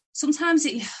 sometimes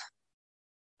I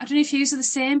don't know if yours are the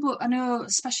same, but I know,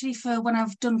 especially for when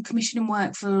I've done commissioning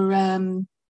work for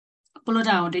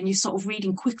Bloodhound and you're sort of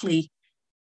reading quickly,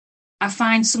 I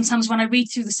find sometimes when I read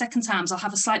through the second times, I'll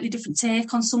have a slightly different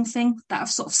take on something that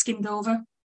I've sort of skimmed over.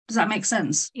 Does that make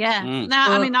sense? Yeah.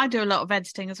 I mean, I do a lot of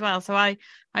editing as well, so I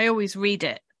always read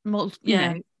it.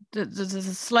 There's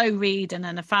a slow read and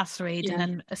then a fast read and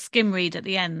then a skim read at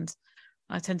the end.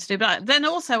 I tend to do, but then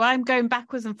also I'm going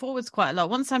backwards and forwards quite a lot.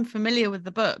 Once I'm familiar with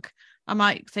the book, I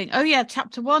might think, oh yeah,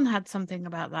 chapter 1 had something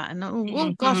about that, and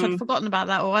oh gosh, I'd forgotten about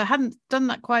that, or I hadn't done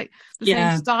that quite the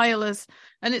same style as,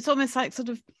 and it's almost like sort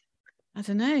of, I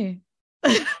don't know.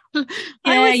 I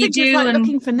always think it's like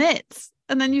looking for nits,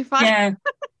 and then you find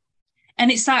and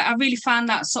it's like I really find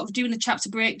that sort of doing the chapter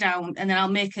breakdown, and then I'll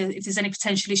make if there's any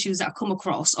potential issues that I come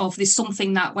across, or if there's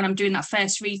something that when I'm doing that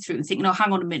first read through and think, no,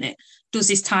 hang on a minute, does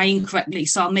this tie in correctly?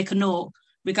 So I'll make a note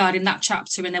regarding that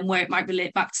chapter and then where it might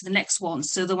relate back to the next one,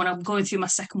 so that when I'm going through my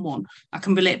second one, I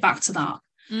can relate back to that.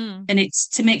 And it's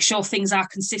to make sure things are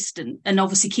consistent, and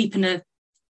obviously keeping a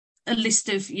list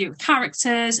of your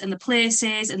characters and the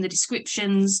places and the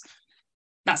descriptions.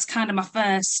 That's kind of my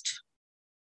first,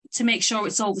 to make sure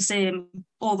it's all the same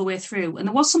all the way through. And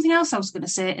there was something else I was going to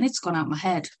say, and it's gone out of my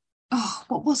head. Oh,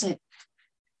 what was it?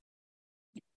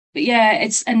 But yeah,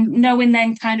 and knowing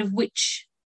then kind of which,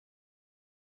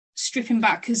 stripping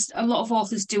back, because a lot of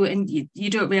authors do it and you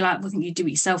don't realise, I think you do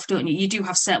it yourself, don't you? You do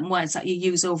have certain words that you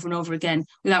use over and over again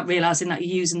without realising that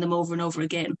you're using them over and over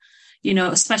again,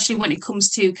 especially when it comes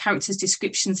to characters'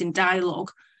 descriptions in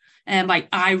dialogue, like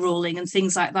eye rolling and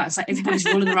things like that. It's like everybody's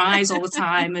rolling their eyes all the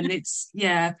time, and it's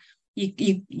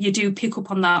you do pick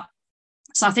up on that.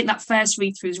 So I think that first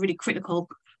read through is really critical,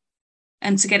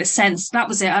 and to get a sense. That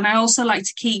was it. And I also like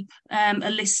to keep a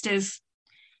list of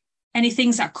any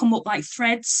things that come up, like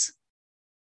threads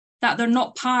that they're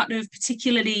not part of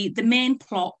particularly the main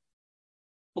plot,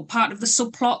 but part of the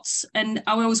subplots, and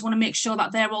I always want to make sure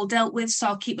that they're all dealt with. So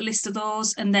I'll keep a list of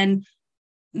those and then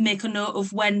make a note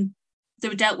of when they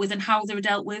were dealt with and how they were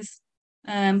dealt with.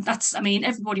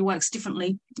 Everybody works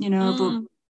differently, but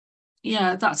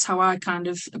yeah, that's how I kind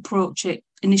of approach it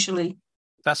initially.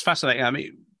 That's fascinating. I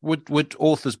mean, would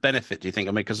authors benefit, do you think?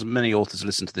 I mean, because many authors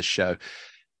listen to this show,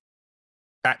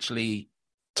 actually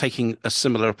taking a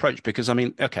similar approach. Because, I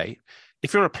mean, okay,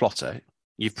 if you're a plotter,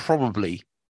 you've probably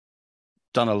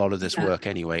done a lot of this work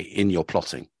anyway in your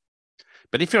plotting.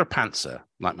 But if you're a pantser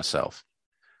like myself,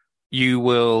 you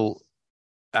will,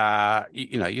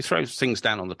 you throw things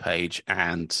down on the page,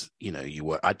 and you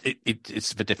work.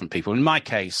 It's for different people. In my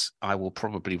case, I will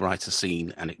probably write a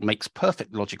scene, and it makes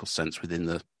perfect logical sense within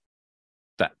the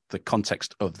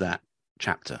context of that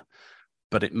chapter,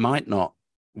 but it might not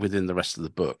within the rest of the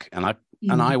book. And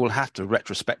I will have to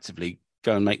retrospectively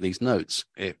go and make these notes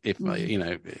if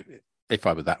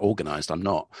I were that organized. I'm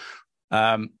not.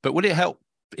 But would it help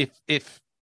if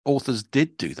authors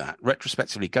did do that,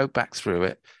 retrospectively go back through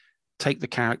it, take the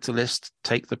character list,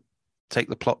 take the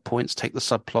plot points, take the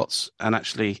subplots, and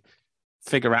actually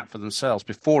figure out for themselves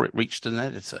before it reached an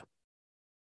editor?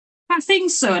 I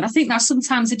think so. And I think that's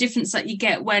sometimes the difference that you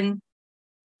get when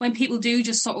people do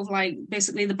just sort of like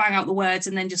basically they bang out the words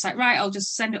and then just like, right, I'll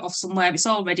just send it off somewhere. It's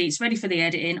all ready. It's ready for the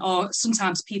editing. Or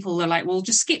sometimes people are like, well,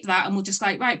 just skip that and we'll just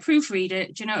like, right, proofread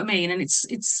it. Do you know what I mean? And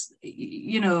it's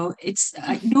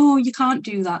like, no, you can't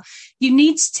do that. You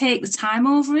need to take the time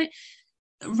over it.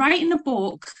 Writing a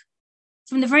book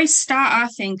from the very start, I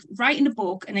think, writing a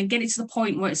book and then get it to the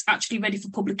point where it's actually ready for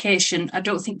publication, I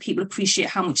don't think people appreciate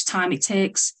how much time it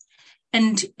takes.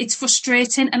 And it's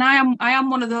frustrating. And I am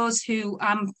one of those who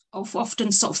I'm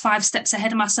often sort of 5 steps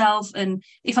ahead of myself. And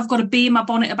if I've got to be in my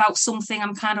bonnet about something,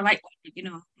 I'm kind of like, I'm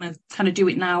going to kind of do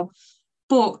it now.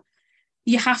 But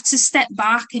you have to step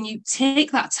back and you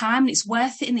take that time, and it's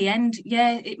worth it in the end.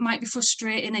 Yeah, it might be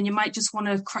frustrating and you might just want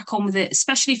to crack on with it,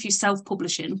 especially if you're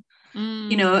self-publishing.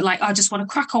 Like, I just want to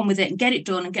crack on with it and get it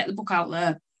done and get the book out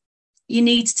there. You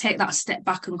need to take that step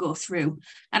back and go through.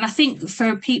 And I think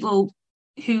for people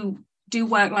who do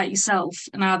work like yourself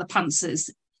and are the pantsers,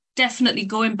 definitely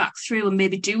going back through and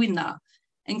maybe doing that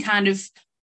and kind of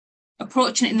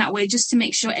approaching it in that way just to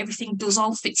make sure everything does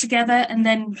all fit together, and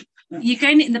then you're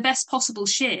getting it in the best possible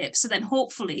shape. So then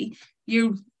hopefully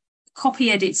your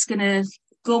copy edit's going to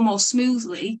go more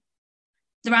smoothly.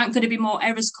 There aren't going to be more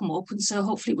errors come up, and so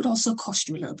hopefully it would also cost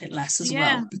you a little bit less as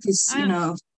well, because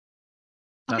I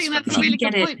think that's a really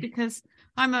good point, because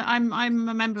I'm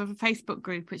a member of a Facebook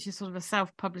group, which is sort of a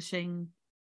self-publishing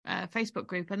Facebook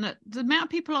group, and the amount of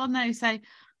people on there who say,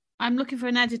 I'm looking for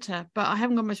an editor, but I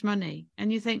haven't got much money.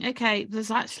 And you think, okay,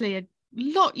 there's actually a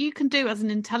lot you can do as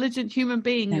an intelligent human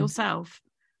being yourself.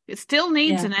 It still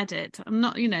needs an edit. I'm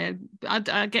not,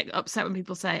 I get upset when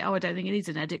people say, oh, I don't think it needs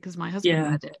an edit because my husband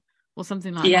read it, or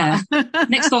something like that.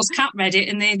 Next door's cat read it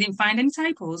and they didn't find any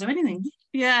typos or anything.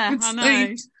 Yeah, I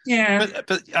know. Yeah.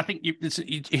 But I think you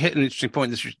hit an interesting point.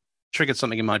 This triggered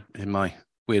something in my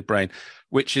weird brain,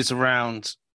 which is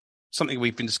around something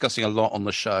we've been discussing a lot on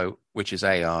the show, which is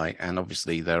AI. And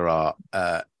obviously there are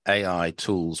AI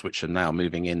tools which are now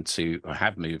moving into, or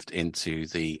have moved into,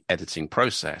 the editing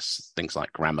process. Things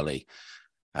like Grammarly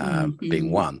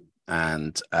being one.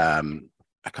 And I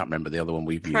can't remember the other one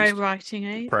we've used.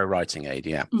 Pro-Writing Aid,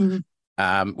 yeah.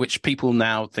 Which people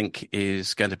now think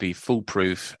is going to be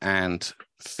foolproof and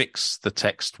fix the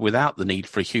text without the need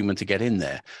for a human to get in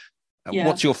there.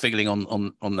 What's your feeling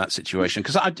on that situation?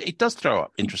 Because it does throw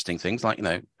up interesting things, like,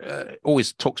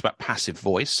 always talks about passive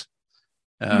voice.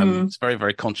 It's very,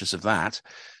 very conscious of that.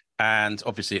 And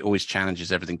obviously it always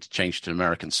challenges everything to change to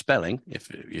American spelling if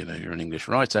you're an English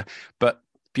writer. But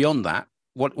beyond that,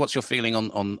 what's your feeling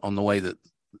on the way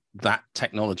that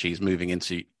technology is moving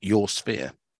into your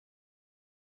sphere?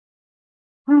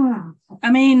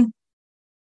 I mean,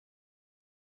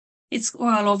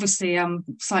 obviously I'm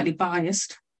slightly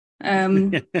biased.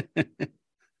 But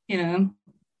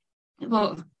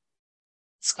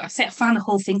I find the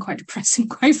whole thing quite depressing,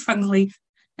 quite frankly.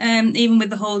 Even with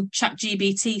the whole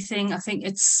ChatGPT thing, I think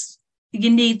you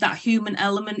need that human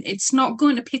element. It's not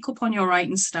going to pick up on your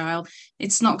writing style.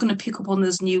 It's not going to pick up on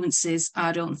those nuances,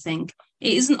 I don't think.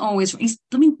 It isn't always,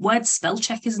 word spell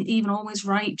check isn't even always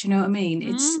right. Do you know what I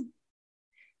mean?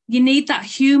 You need that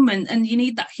human, and you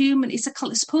need that human. It's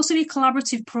supposed to be a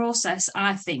collaborative process,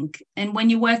 I think. And when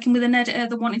you're working with an editor,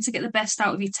 they're wanting to get the best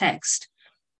out of your text.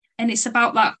 And it's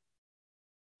about that.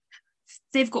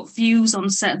 They've got views on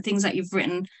certain things that you've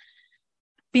written.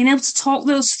 Being able to talk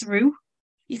those through,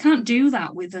 you can't do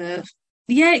that with it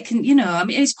can,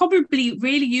 it's probably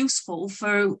really useful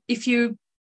for if you're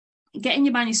getting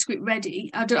your manuscript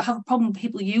ready. I don't have a problem with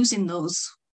people using those,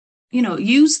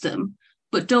 use them,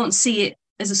 but don't see it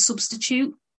as a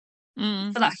substitute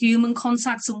for that human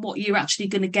contact and what you're actually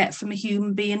going to get from a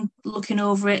human being looking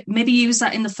over it. Maybe use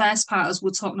that in the first part, as we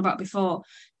were talking about before,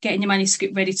 getting your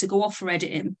manuscript ready to go off for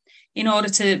editing, in order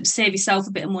to save yourself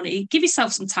a bit of money. Give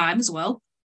yourself some time as well.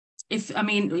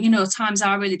 Times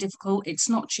are really difficult. It's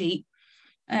not cheap.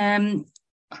 To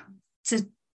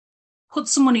put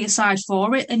some money aside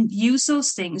for it and use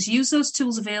those things, use those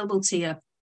tools available to you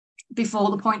before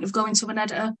the point of going to an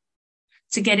editor,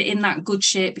 to get it in that good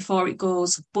shape before it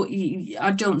goes. But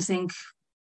I don't think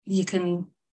you can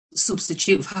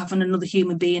substitute for having another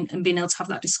human being and being able to have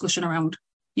that discussion around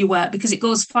your work, because it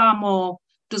goes far more,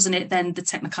 doesn't it, than the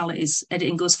technicalities.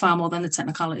 Editing goes far more than the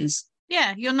technicalities.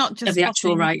 Yeah, you're not just the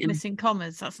actual writing, missing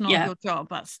commas. That's not your job.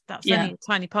 That's only a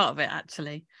tiny part of it,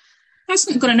 actually. That's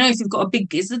not going to know if you've got a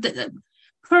big...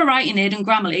 Pro-Writing Aid and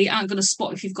Grammarly aren't going to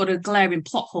spot if you've got a glaring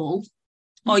plot hole,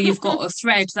 or you've got a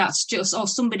thread that's just, or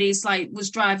somebody's was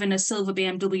driving a silver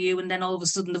BMW and then all of a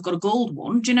sudden they've got a gold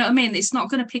one. Do you know what I mean? It's not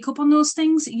going to pick up on those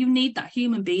things. You need that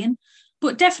human being.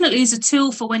 But definitely as a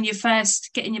tool for when you're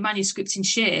first getting your manuscript in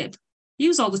shape,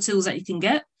 use all the tools that you can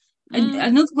get. And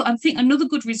another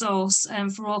good resource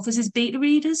for authors is beta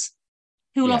readers,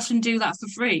 who will often do that for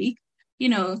free,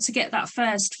 to get that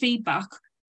first feedback,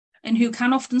 and who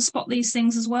can often spot these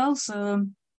things as well. So...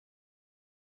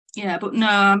 but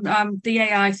no, the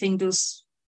AI thing does.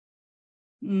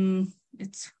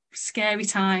 It's scary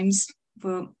times,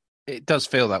 but it does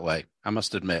feel that way, I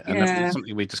must admit, and that's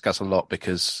something we discuss a lot,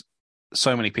 because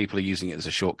so many people are using it as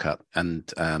a shortcut. And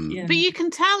but you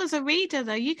can tell as a reader,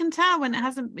 though, you can tell when it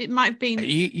hasn't. It might have been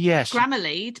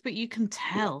Grammarly, but you can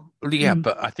tell. Yeah,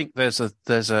 but I think there's a.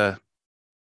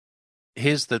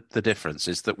 Here's the difference: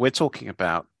 is that we're talking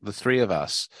about, the three of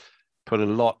us put a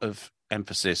lot of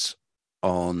emphasis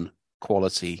on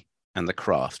quality and the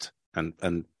craft,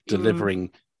 and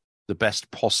delivering the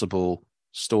best possible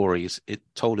stories,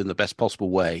 told in the best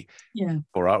possible way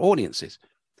for our audiences.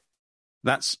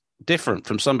 That's different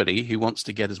from somebody who wants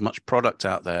to get as much product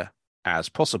out there as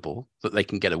possible that they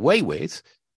can get away with,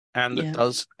 and that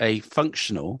does a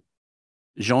functional,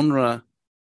 genre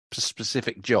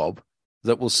specific job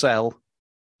that will sell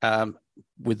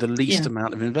with the least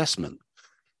amount of investment.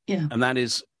 Yeah. And that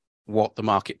is what the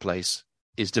marketplace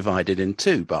is divided in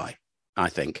two by, I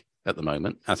think, at the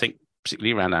moment. I think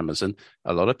particularly around Amazon,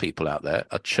 a lot of people out there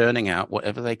are churning out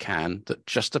whatever they can that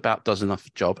just about does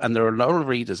enough job. And there are a lot of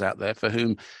readers out there for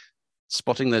whom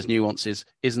spotting those nuances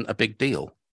isn't a big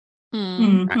deal,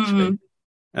 actually.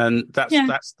 And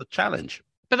that's the challenge.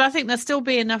 But I think there'll still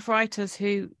be enough writers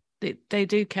who they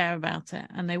do care about it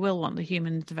and they will want the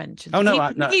human intervention. Oh,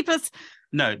 no, keep us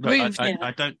moved.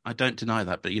 I don't deny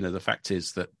that. But, the fact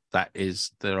is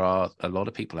there are a lot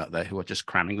of people out there who are just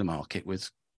cramming the market with,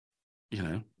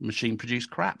 machine-produced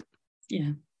crap.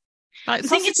 Yeah. Like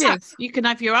sausages. You can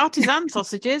have your artisan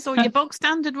sausages or your bog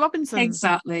standard Robinsons.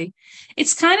 Exactly.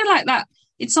 It's kind of like that.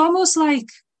 It's almost like,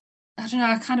 I don't know,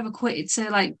 I kind of equate it to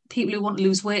like people who want to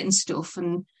lose weight and stuff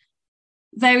and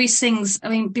various things. I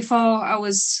mean, before I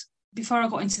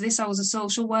got into this, I was a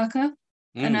social worker.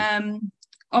 And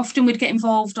often we'd get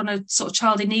involved on a sort of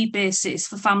child in need basis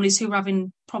for families who were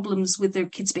having problems with their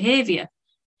kids' behaviour.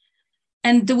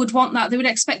 And they would want that. They would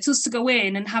expect us to go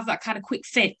in and have that kind of quick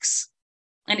fix.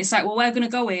 And it's like, well, we're going to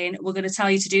go in, we're going to tell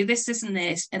you to do this, this, and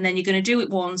this, and then you're going to do it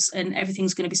once and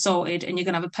everything's going to be sorted and you're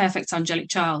going to have a perfect angelic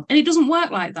child. And it doesn't work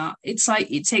like that. It's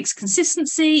like it takes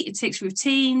consistency, it takes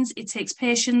routines, it takes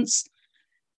patience.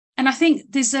 And I think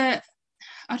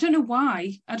I don't know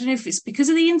why. I don't know if it's because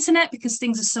of the internet, because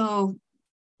things are so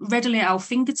readily at our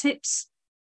fingertips.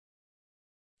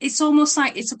 It's almost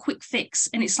like it's a quick fix.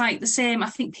 And it's like the same, I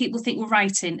think people think we're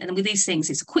writing. And with these things,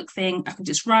 it's a quick thing. I can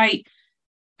just write.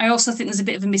 I also think there's a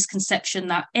bit of a misconception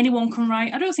that anyone can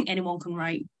write. I don't think anyone can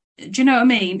write. Do you know what I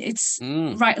mean? It's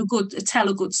tell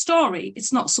a good story.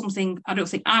 It's not something I don't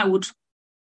think I would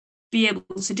be able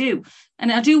to do.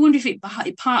 And I do wonder if it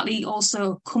partly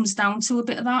also comes down to a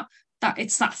bit of that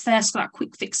it's that thirst for that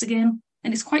quick fix again.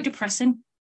 And it's quite depressing.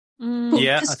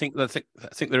 I think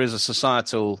there is a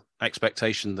societal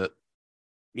expectation that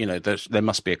there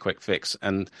must be a quick fix,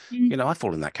 and I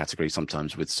fall in that category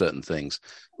sometimes with certain things.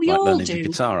 We like all learning do. the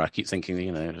guitar, I keep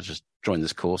thinking, I'll just join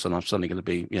this course and I'm suddenly going to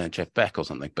be, Jeff Beck or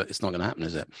something. But it's not going to happen,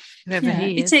 is it?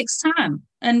 It takes time,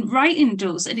 and writing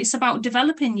does, and it's about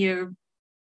developing your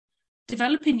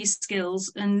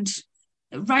skills. And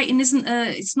writing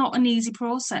it's not an easy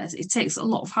process. It takes a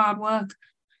lot of hard work.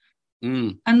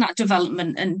 And that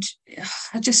development, and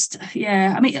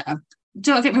I mean,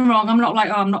 don't get me wrong, I'm not like,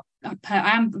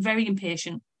 I am very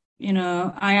impatient,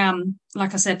 I am,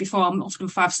 like I said before, I'm often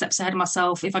 5 steps ahead of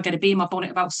myself. If I get a bee in my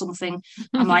bonnet about something,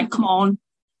 I'm like, come on,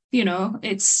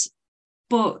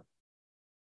 but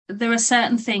there are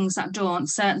certain things that don't,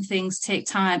 certain things take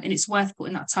time, and it's worth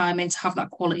putting that time in to have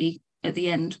that quality at the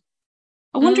end.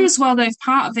 I wonder as well, though, if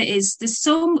part of it is there's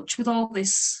so much with all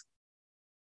this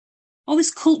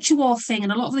culture war thing,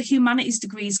 and a lot of the humanities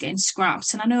degrees getting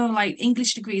scrapped. And I know like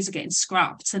English degrees are getting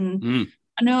scrapped. And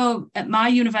I know at my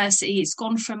university, it's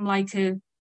gone from like an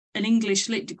English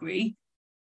lit degree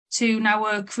to now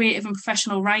a creative and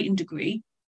professional writing degree.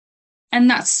 And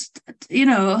that's,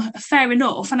 fair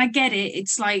enough. And I get it.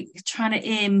 It's like trying to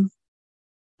aim,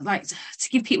 like to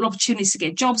give people opportunities to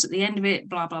get jobs at the end of it,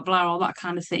 blah, blah, blah, all that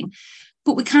kind of thing.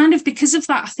 But we kind of, because of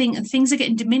that, I think, and things are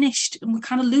getting diminished, and we're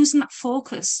kind of losing that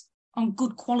focus on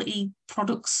good quality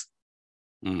products.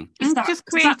 It's just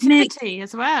creativity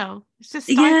as well. It's just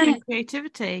stifling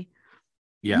creativity.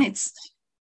 Yeah. And it's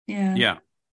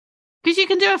because you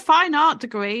can do a fine art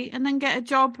degree and then get a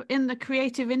job in the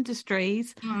creative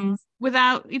industries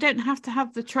without, you don't have to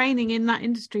have the training in that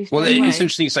industry. Well, it's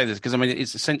interesting you say this, because I mean,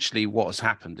 it's essentially what has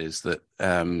happened is that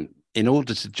in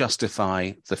order to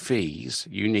justify the fees,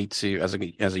 you need to, as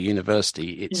a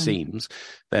university, it seems,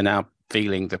 they're now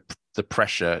feeling the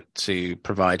pressure to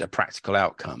provide a practical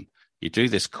outcome. You do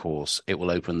this course, it will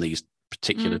open these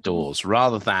particular doors,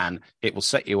 rather than it will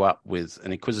set you up with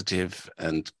an inquisitive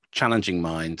and challenging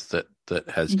mind that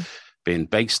has been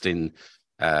based in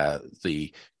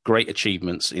the great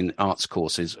achievements in arts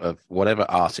courses of whatever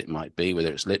art it might be,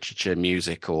 whether it's literature,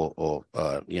 music, or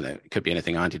it could be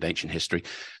anything. I did ancient history.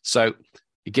 So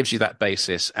it gives you that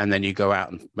basis, and then you go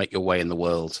out and make your way in the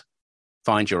world,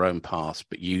 find your own path,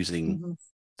 but using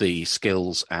the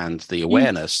skills and the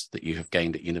awareness that you have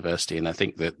gained at university. And I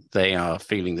think that they are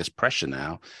feeling this pressure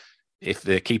now, if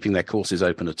they're keeping their courses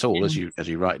open at all, as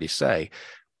you rightly say,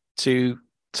 to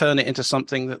turn it into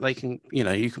something that they can,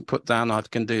 you can put down, I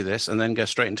can do this, and then go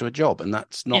straight into a job. And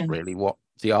that's not really what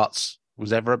the arts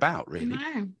was ever about, really.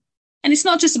 No. And it's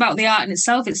not just about the art in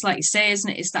itself. It's like you say, isn't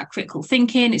it? It's that critical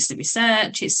thinking, it's the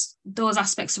research, it's those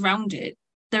aspects around it.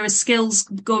 There are skills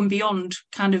going beyond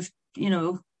kind of,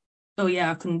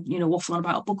 I can, waffle on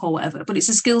about a book or whatever, but it's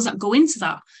the skills that go into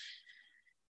that.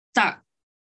 that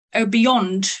are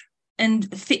beyond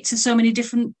and fit to so many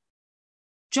different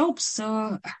jobs.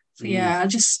 So yeah,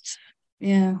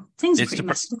 things are pretty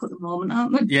messed up at the moment,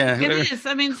 aren't they? Yeah, it is.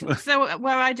 I mean, so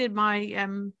where I did my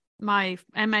my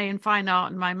MA in fine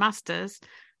art and my masters,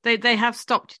 they have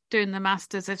stopped doing the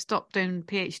masters. They've stopped doing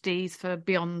PhDs for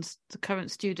beyond the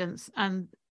current students. And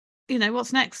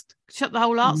what's next? Shut the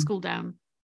whole art school down.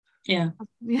 Yeah.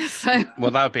 Yeah. So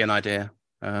well, that would be an idea.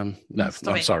 No, I'm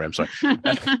sorry.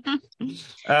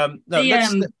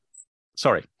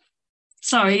 Sorry.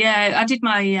 Sorry, yeah, I did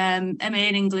my MA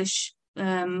in English,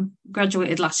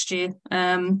 graduated last year,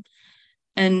 and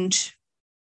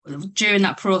during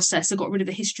that process, I got rid of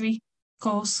the history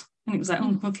course, and it was like,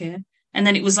 oh, okay. And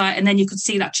then it was like, and then you could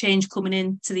see that change coming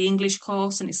into the English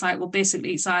course, and it's like, well,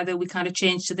 basically, it's either we kind of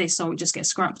change to this or it just gets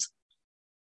scrapped.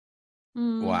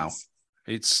 Wow,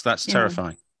 that's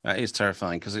terrifying. That is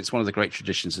terrifying, because it's one of the great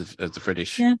traditions of the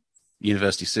British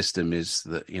university system is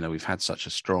that we've had such a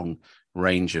strong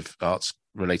range of arts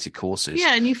related courses.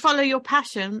 Yeah, and you follow your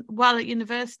passion while at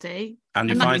university, and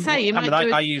you like find.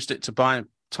 I used it to buy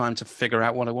time to figure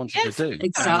out what I wanted to do.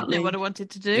 Exactly what I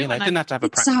wanted to do. I didn't have to have a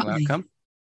practical outcome.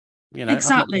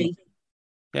 Exactly.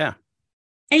 Yeah.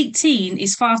 18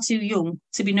 is far too young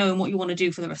to be knowing what you want to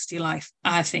do for the rest of your life.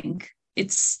 I think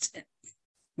it's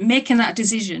making that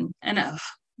decision, and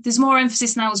there's more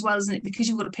emphasis now as well, isn't it? Because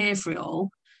you've got to pay for it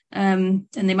all. And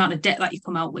the amount of debt that you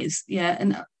come out with. Yeah.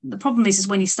 And the problem is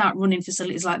when you start running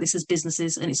facilities like this as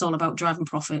businesses and it's all about driving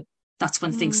profit, that's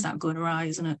when things start going awry,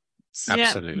 isn't it?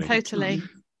 Absolutely. Yeah, totally.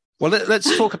 Well,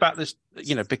 let's talk about this,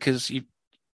 because you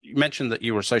mentioned that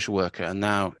you were a social worker and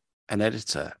now an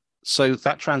editor. So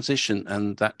that transition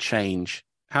and that change,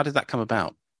 how did that come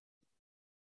about?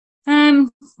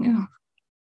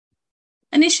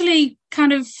 Initially,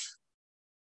 kind of,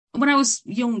 when I was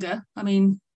younger,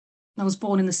 I was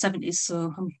born in the 70s,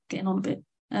 so I'm getting on a bit.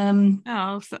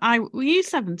 Were you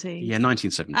 70? Yeah,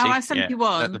 1970. Oh, I was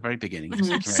 71. Yeah, at the very beginning.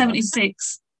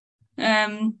 76.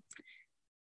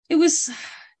 It was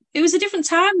a different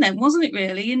time then, wasn't it,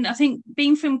 really? And I think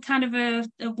being from kind of a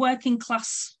working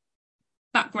class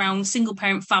background, single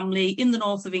parent family in the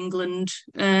north of England,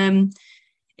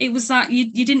 it was that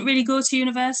you didn't really go to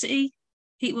university.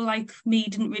 People like me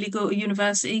didn't really go to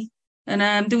university.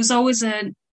 And there was always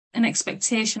an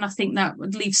expectation, I think, that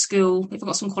I'd leave school. If I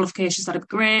got some qualifications, that'd be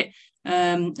great.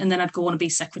 And then I'd go on and be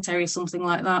secretary or something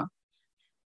like that.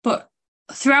 But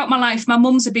throughout my life, my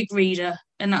mum's a big reader,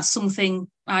 and that's something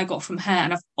I got from her.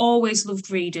 And I've always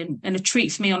loved reading. And a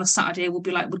treat for me on a Saturday would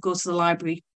be we'd go to the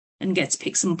library and get to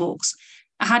pick some books.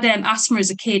 I had asthma as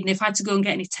a kid, and if I had to go and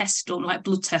get any tests done, like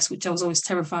blood tests, which I was always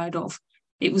terrified of,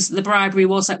 it was the bribery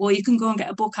was like, well, you can go and get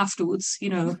a book afterwards.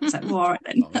 It's like, well, all right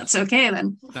then, that's okay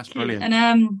then. That's brilliant.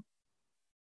 And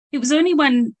it was only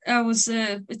when I was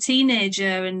a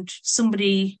teenager and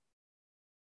somebody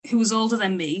who was older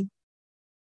than me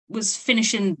was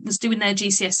doing their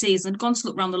GCSEs and had gone to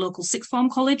look around the local sixth form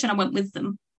college, and I went with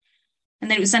them. And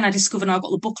then it was then I discovered I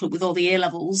got the booklet with all the A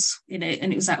levels in it,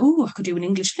 and it was like, oh, I could do an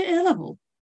English Lit A level.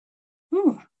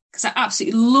 Oh, because I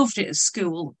absolutely loved it at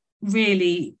school.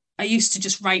 Really, I used to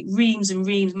just write reams and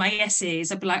reams. My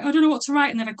essays, I'd be like, I don't know what to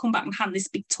write, and then I'd come back and hand this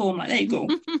big tome, like, there you go.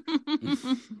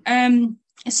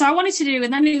 So I wanted to do,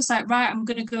 and then it was like, right, I'm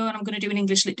going to go and I'm going to do an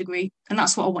English Lit degree, and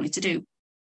that's what I wanted to do.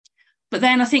 But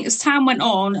then I think as time went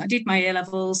on, I did my A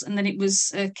levels, and then it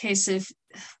was a case of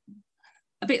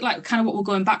a bit like kind of what we're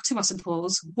going back to, I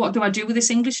suppose. What do I do with this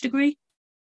English degree?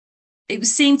 It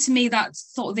was seemed to me that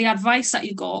sort of the advice that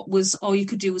you got was all you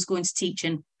could do was go into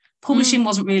teaching. Publishing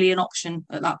wasn't really an option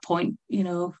at that point. It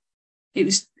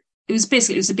was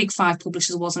basically, it was the big five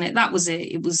publishers, wasn't it? That was it.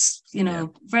 It was,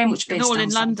 very much based all down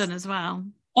in south. London as well.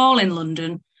 All in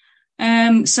London.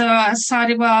 So I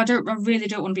decided, well, I really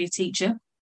don't want to be a teacher.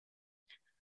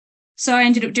 So I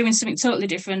ended up doing something totally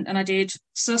different, and I did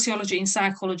sociology and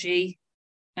psychology.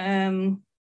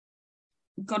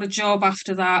 Got a job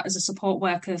after that as a support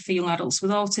worker for young adults with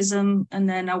autism, and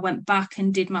then I went back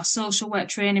and did my social work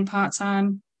training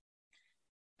part-time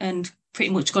and pretty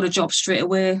much got a job straight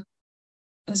away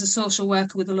as a social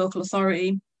worker with the local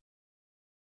authority.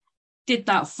 Did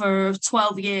that for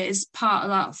 12 years. Part of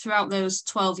that, throughout those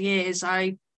 12 years,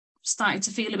 I started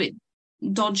to feel a bit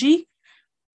dodgy.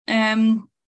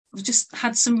 I've just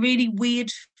had some really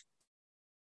weird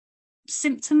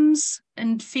symptoms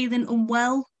and feeling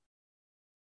unwell.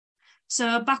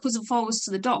 So backwards and forwards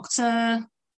to the doctor,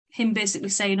 him basically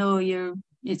saying, oh,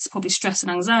 it's probably stress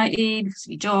and anxiety because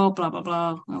of your job, blah, blah,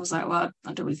 blah. I was like, well,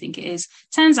 I don't really think it is.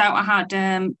 Turns out I had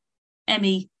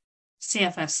ME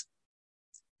CFS.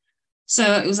 So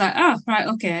it was like, oh, right,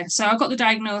 okay. So I got the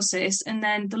diagnosis, and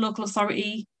then the local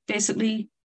authority basically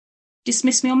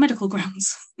dismissed me on medical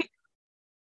grounds.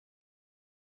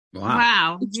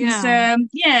 Wow.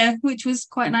 Which was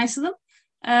quite nice of them.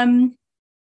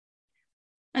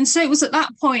 And so it was at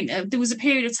that point, there was a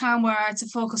period of time where I had to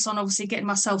focus on obviously getting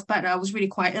myself better. I was really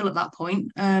quite ill at that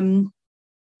point, and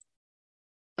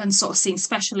sort of seeing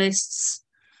specialists.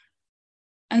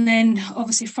 And then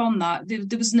obviously from that,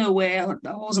 there was no way I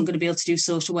wasn't going to be able to do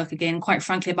social work again. Quite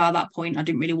frankly, by that point, I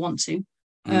didn't really want to.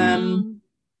 And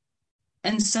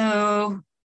so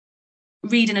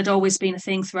reading had always been a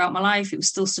thing throughout my life. It was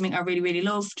still something I really, really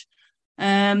loved.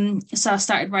 So I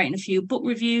started writing a few book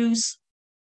reviews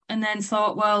and then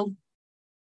thought, well,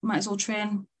 might as well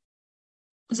train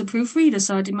as a proofreader.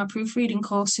 So I did my proofreading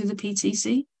course through the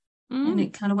PTC and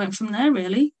it kind of went from there,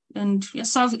 really. And yeah,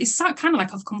 so it's kind of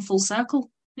like I've come full circle.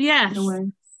 Yeah. In a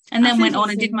way. And then went on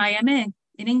and did my MA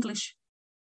in English.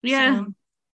 Yeah. So,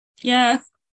 yeah.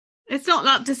 It's not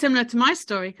that dissimilar to my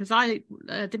story because I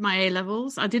did my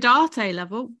A-levels. I did art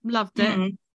A-level, loved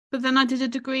it. But then I did a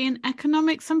degree in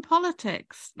economics and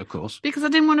politics. Of course. Because I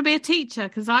didn't want to be a teacher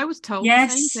because I was told the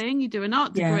same thing. You do an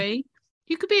art degree.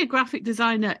 You could be a graphic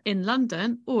designer in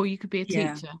London or you could be a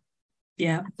teacher.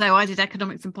 Yeah. So I did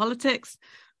economics and politics.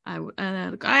 I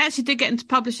actually did get into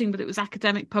publishing, but it was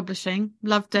academic publishing.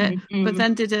 Loved it. But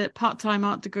then did a part-time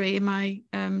art degree in my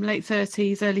late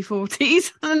 30s, early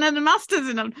 40s, and then a master's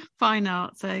in fine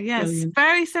art. So yes,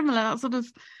 very similar. That sort of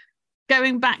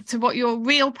going back to what your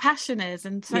real passion is,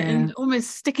 and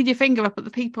almost sticking your finger up at the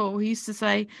people who used to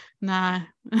say, "Nah,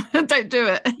 don't do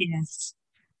it." Yes,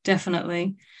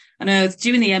 definitely. I know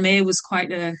doing the MA was quite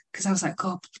because I was like,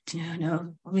 God,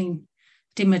 no. I mean,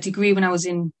 did my degree when I was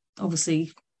in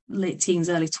obviously late teens,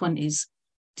 early 20s.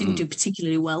 Didn't do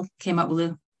particularly well. Came out with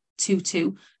a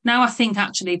 2-2. Now I think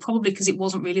actually probably because it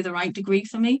wasn't really the right degree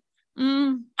for me.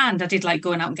 And I did like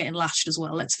going out and getting lashed as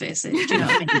well, let's face it. Do you know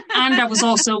what I mean? And I was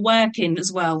also working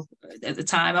as well at the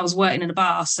time. I was working in a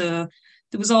bar, so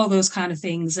there was all those kind of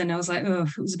things. And I was like, oh,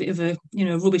 it was a bit of a,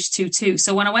 rubbish 2-2.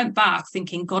 So when I went back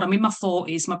thinking, God, I'm in my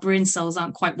 40s, my brain cells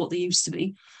aren't quite what they used to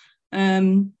be.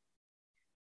 And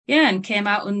came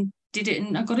out and did it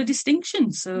and I got a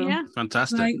distinction. So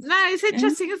fantastic. No, it's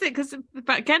interesting, isn't it? Because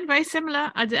again, very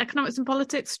similar. I did economics and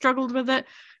politics, struggled with it.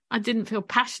 I didn't feel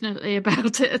passionately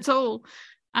about it at all.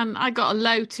 And I got a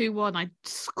low 2-1. I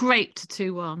scraped a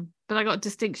 2-1, but I got a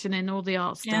distinction in all the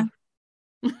art stuff.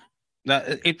 No,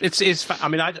 it's. I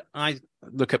mean, I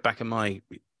look back at my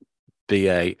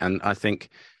BA and I think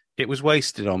it was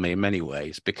wasted on me in many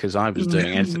ways because I was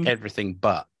doing everything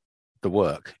but the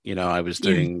work. I was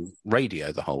doing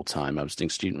radio the whole time. I was doing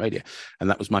student radio, and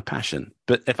that was my passion.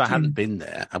 But if I hadn't been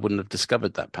there, I wouldn't have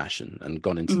discovered that passion and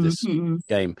gone into this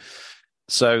game.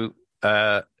 So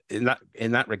in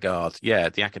that regard,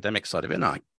 the academic side of it, and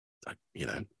I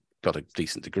got a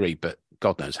decent degree, but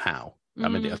God knows how. I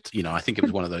mean, I think it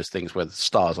was one of those things where the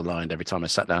stars aligned every time I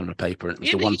sat down on a paper, and it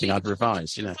was the one thing I'd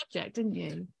revise. Subject, didn't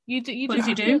you? You did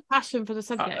you do? Passion for the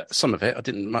subject. Some of it. I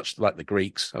didn't much like the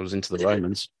Greeks. I was into the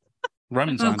Romans.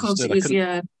 Romans, I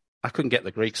understood. I couldn't get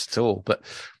the Greeks at all. But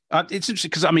it's interesting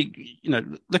because I mean,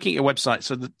 looking at your website,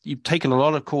 so that you've taken a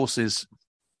lot of courses.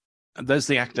 There's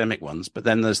the academic ones, but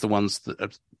then there's the ones that are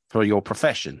for your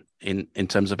profession in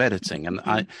terms of editing, and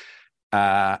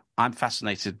I'm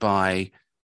fascinated by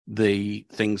the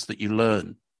things that you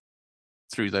learn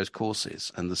through those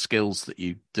courses and the skills that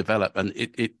you develop. And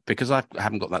it because I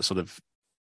haven't got that sort of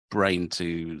brain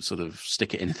to sort of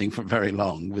stick at anything for very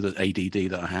long with an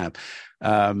ADD that I have.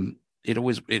 It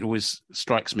always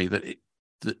strikes me that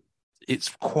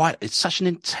it's such an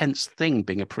intense thing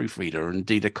being a proofreader or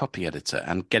indeed a copy editor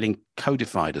and getting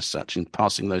codified as such and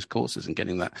passing those courses and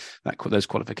getting those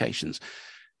qualifications.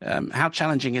 How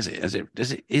challenging is it?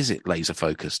 Is it laser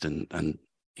focused and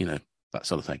that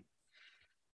sort of thing?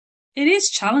 It is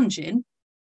challenging.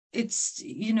 It's,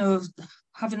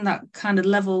 having that kind of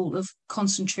level of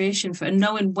concentration and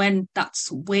knowing when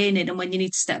that's waning and when you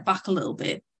need to step back a little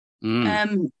bit.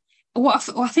 What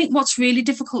I think what's really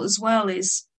difficult as well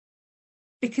is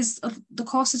because the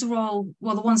courses are all,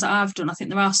 well, the ones that I've done, I think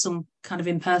there are some kind of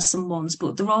in-person ones,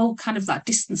 but they're all kind of that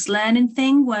distance learning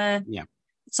thing where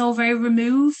it's all very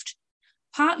removed.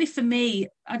 Partly for me,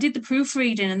 I did the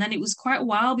proofreading and then it was quite a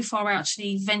while before I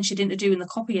actually ventured into doing the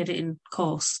copy editing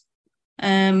course.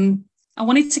 I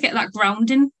wanted to get that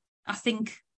grounding, I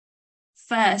think,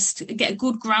 first, get a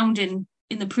good grounding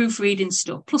in the proofreading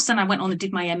stuff. Plus then I went on and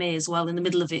did my MA as well in the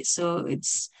middle of it. So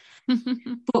it's,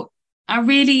 but I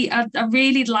really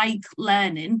like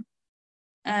learning.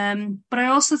 But I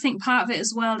also think part of it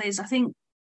as well is I think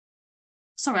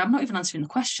Sorry, I'm not even answering the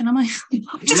question, am I?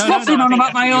 I'm just No, waffling on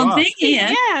about my own thing here.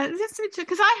 Yeah,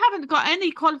 because I haven't got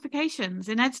any qualifications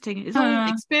in editing. It's all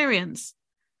experience.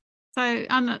 So,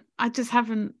 and I just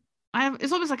haven't.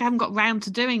 It's almost like I haven't got round to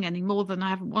doing any more than I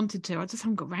haven't wanted to. I just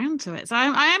haven't got round to it. So I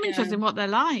am interested in what they're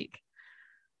like.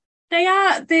 They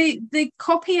are. The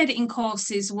copy editing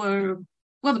courses were.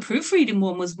 Well, the proofreading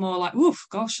one was more like, oof,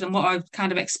 gosh, than what I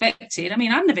kind of expected. I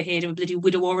mean, I've never heard of a bloody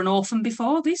widow or an orphan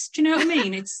before this. Do you know what I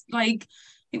mean? It's like,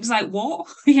 it was like, what?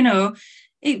 You know,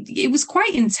 it was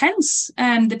quite intense.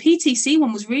 The PTC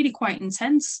one was really quite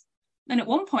intense. And at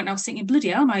one point I was thinking, bloody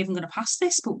hell, am I even going to pass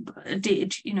this? But I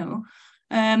did, you know.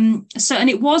 So, and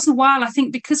it was a while, I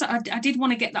think, because I did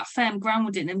want to get that firm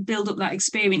grounding and build up that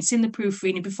experience in the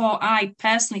proofreading before I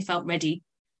personally felt ready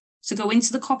to go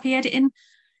into the copy editing.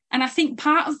 And I think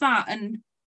part of that, and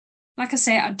like I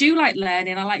say, I do like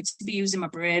learning. I like to be using my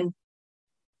brain.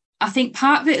 I think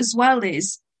part of it as well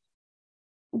is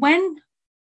when,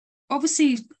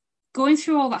 obviously, going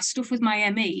through all that stuff with my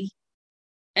ME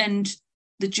and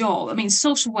the job, I mean,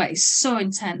 social work is so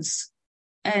intense.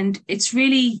 And it's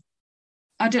really,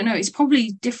 I don't know, it's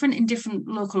probably different in different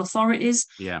local authorities.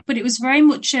 Yeah. But it was very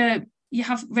much, you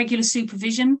have regular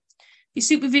supervision. Your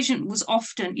supervision was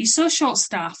often, you're so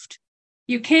short-staffed.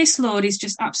 Your caseload is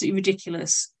just absolutely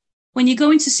ridiculous. When you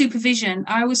go into supervision,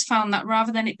 I always found that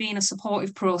rather than it being a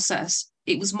supportive process,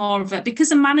 it was more of a, because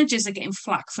the managers are getting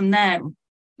flack from their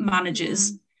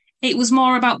managers, it was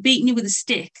more about beating you with a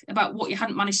stick about what you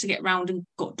hadn't managed to get round and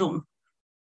got done.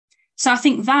 So I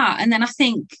think that, and then I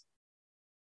think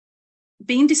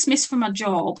being dismissed from my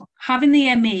job, having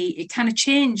the ME, it kind of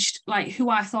changed like who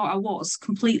I thought I was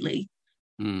completely.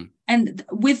 And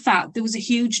with that, there was a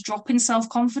huge drop in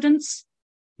self-confidence.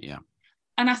 Yeah.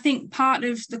 And I think part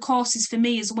of the courses for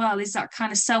me as well is that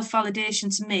kind of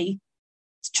self-validation to me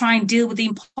to try and deal with the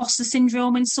imposter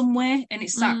syndrome in some way. And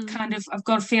it's that kind of, I've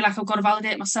got to feel like I've got to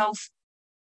validate myself.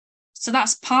 So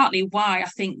that's partly why I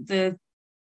think the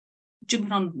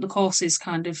jumping on the courses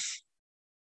kind of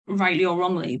rightly or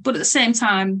wrongly. But at the same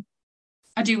time,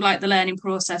 I do like the learning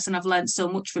process and I've learned so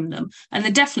much from them. And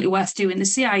they're definitely worth doing. The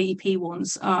CIEP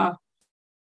ones are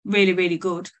really, really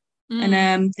good.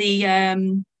 And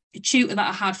the tutor that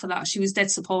I had for that, she was dead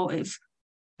supportive.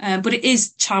 But it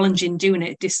is challenging doing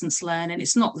it distance learning.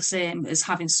 It's not the same as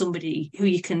having somebody who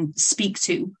you can speak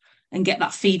to and get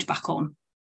that feedback on.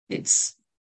 It's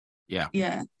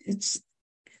it's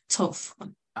tough.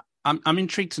 I'm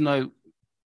intrigued to know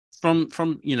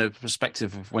from you know the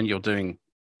perspective of when you're doing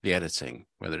the editing,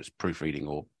 whether it's proofreading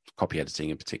or copy editing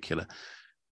in particular,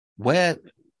 where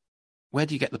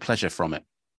do you get the pleasure from it?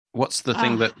 What's the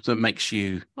thing that makes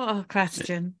you? What a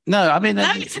question! No, I mean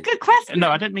it's a good question. No,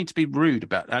 I don't mean to be rude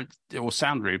about or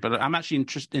sound rude, but I'm actually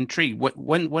intrigued.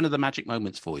 When are the magic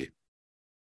moments for you?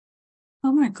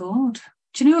 Oh my God!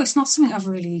 Do you know it's not something I've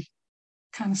really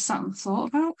kind of sat and thought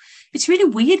about. It's really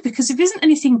weird because there isn't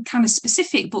anything kind of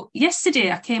specific. But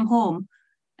yesterday I came home.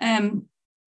 In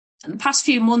the past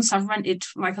few months, I've rented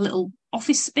like a little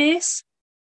office space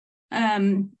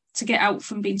to get out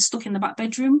from being stuck in the back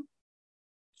bedroom.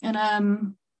 And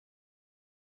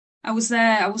I was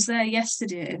there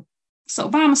yesterday, sort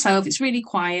of by myself. It's really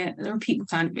quiet. There are people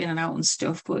kind of in and out and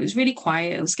stuff, but it was really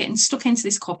quiet. I was getting stuck into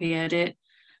this copy edit.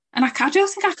 And I don't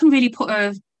think I can really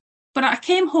but I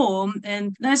came home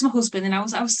and there's my husband, and I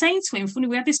was saying to him, funny,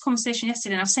 we had this conversation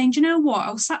yesterday, and I was saying, do you know what?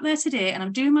 I was sat there today and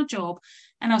I'm doing my job,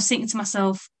 and I was thinking to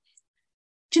myself,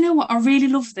 do you know what? I really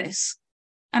love this.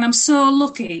 And I'm so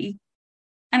lucky.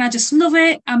 And I just love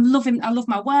it. I love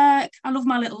my work. I love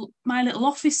my little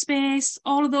office space,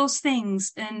 all of those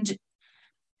things.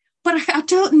 But I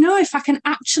don't know if I can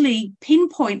actually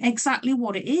pinpoint exactly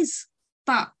what it is.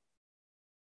 But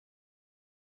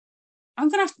I'm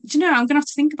gonna have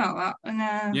to think about that.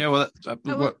 And yeah, well,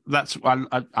 that's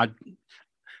I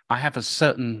have a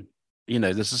certain,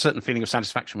 there's a certain feeling of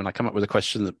satisfaction when I come up with a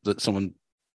question that someone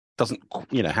doesn't,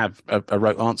 have a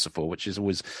rote answer for, which is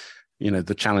always,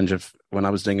 the challenge of when I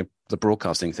was doing the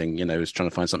broadcasting thing, is trying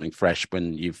to find something fresh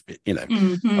when you've,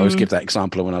 I always give that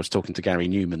example of when I was talking to Gary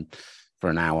Newman for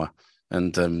an hour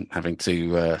and having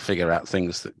to figure out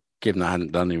things that, given I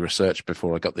hadn't done any research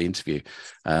before I got the interview,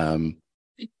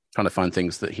 trying to find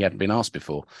things that he hadn't been asked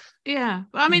before. Yeah.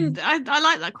 I mean, I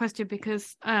like that question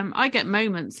because I get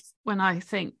moments when I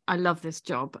think I love this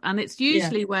job. And it's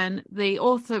usually when the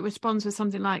author responds with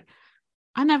something like,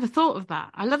 I never thought of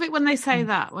that. I love it when they say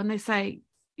that, when they say,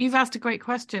 you've asked a great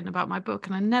question about my book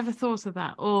and I never thought of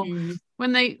that. Or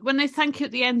when they thank you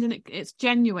at the end and it's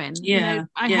genuine. Yeah.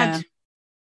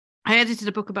 I edited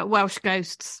a book about Welsh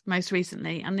ghosts most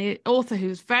recently, and the author,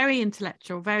 who's very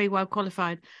intellectual, very well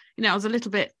qualified, I was a little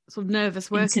bit sort of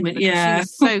nervous working with her because she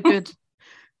was so good.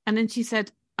 And then she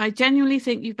said, I genuinely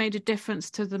think you've made a difference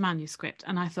to the manuscript.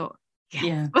 And I thought,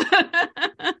 yeah.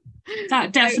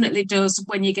 That definitely does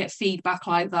when you get feedback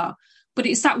like that. But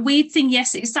it's that weird thing,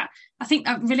 yes, it's that, I think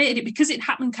I related it because it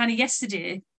happened kind of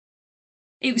yesterday.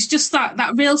 It was just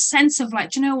that real sense of like,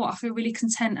 do you know what? I feel really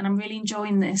content and I'm really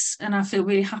enjoying this and I feel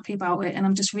really happy about it and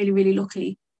I'm just really, really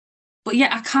lucky. But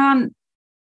yeah, I can't,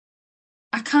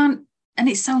 and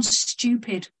it sounds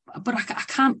stupid, but I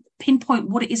can't pinpoint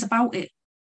what it is about it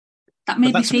that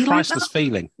made me feel like that. That's a priceless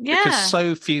feeling. Yeah. Because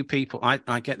so few people,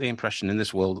 I get the impression in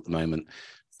this world at the moment,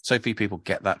 so few people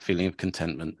get that feeling of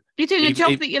contentment. You're doing a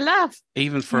job that you love.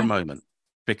 Even for a moment.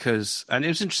 Because, and it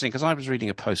was interesting because I was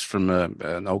reading a post from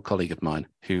an old colleague of mine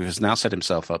who has now set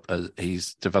himself up as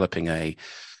he's developing a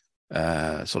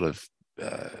sort of,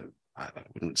 I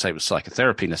wouldn't say it was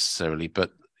psychotherapy necessarily,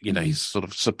 but, he's sort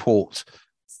of support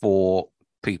for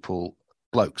people,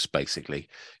 blokes basically,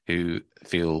 who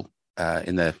feel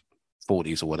in their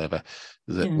 40s or whatever,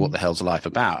 that what the hell's life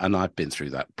about? And I've been through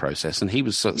that process. And he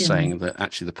was sort of saying that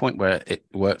actually the point where it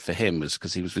worked for him was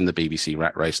because he was in the BBC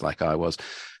rat race like I was,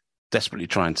 desperately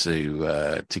trying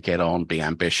to get on, be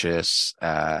ambitious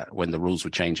when the rules were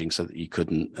changing so that you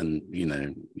couldn't,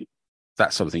 and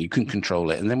that sort of thing. You couldn't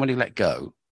control it. And then when he let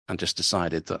go and just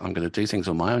decided that I'm going to do things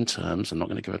on my own terms, I'm not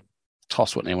going to give a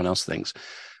toss what anyone else thinks,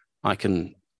 I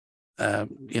can,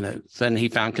 then he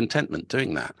found contentment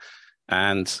doing that.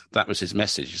 And that was his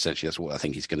message. Essentially, that's what I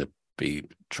think he's going to be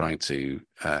trying to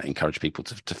encourage people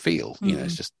to feel.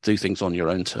 It's just do things on your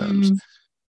own terms.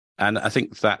 And I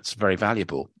think that's very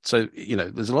valuable. So,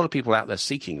 there's a lot of people out there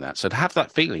seeking that. So to have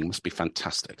that feeling must be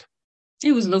fantastic.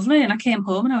 It was lovely. And I came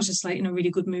home and I was just like in a really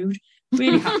good mood,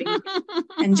 really happy.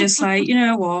 And just like, you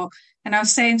know what? And I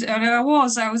was saying, it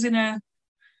was like,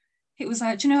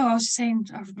 I was just saying,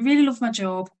 I really love my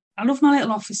job. I love my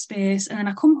little office space. And then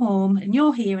I come home and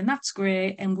you're here and that's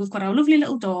great. And we've got our lovely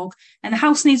little dog and the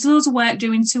house needs loads of work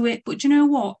doing to it. But you know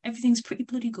what? Everything's pretty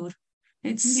bloody good.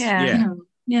 It's,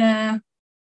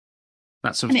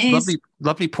 That's a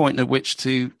lovely point at which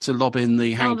to lob in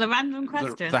the random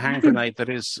question. The hand grenade that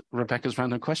is Rebecca's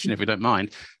random question, if you don't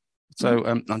mind. So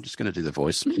I'm just going to do the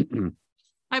voice.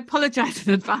 I apologise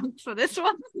in advance for this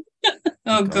one.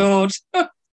 Oh, God.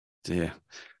 Dear.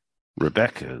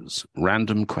 Rebecca's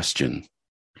random question.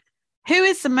 Who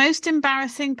is the most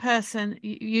embarrassing person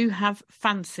you have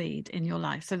fancied in your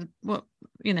life? So, what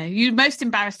you're most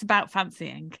embarrassed about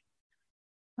fancying?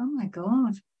 Oh, my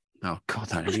God. Oh, God,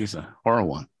 that is a horror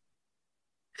one.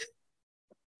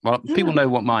 Well, people know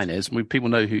what mine is. People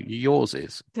know who yours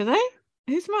is. Do they?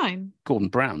 Who's mine? Gordon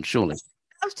Brown, surely.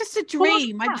 That was just a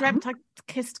dream. I dreamt I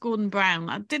kissed Gordon Brown.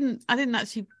 I didn't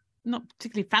actually not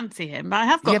particularly fancy him, but I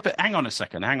have got... Yeah, but hang on a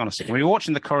second. We were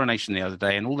watching the coronation the other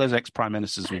day and all those ex-prime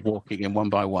ministers were walking in one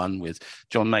by one with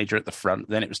John Major at the front.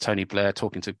 Then it was Tony Blair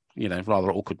talking to,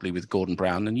 rather awkwardly with Gordon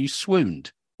Brown, and you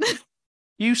swooned.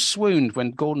 You swooned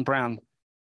when Gordon Brown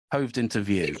hoved into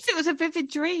view. Because it was a vivid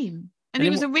dream. And he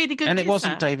was a really good And kisser. It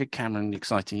wasn't David Cameron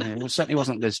exciting. It certainly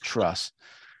wasn't Liz Truss.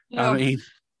 No. I mean,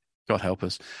 God help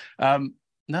us.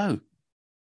 No.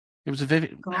 It was a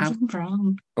vivid...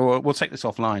 Brown. Or we'll take this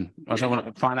offline. I don't want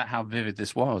to find out how vivid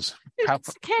this was. It's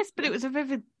a kiss, but it was a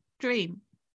vivid dream.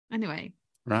 Anyway.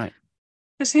 Right.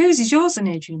 So whose is yours then,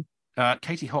 Adrian?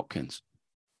 Katie Hopkins.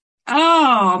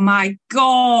 Oh, my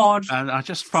God. And I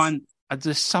just find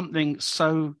there's something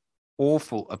so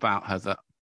awful about her that,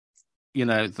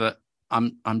 that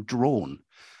I'm drawn.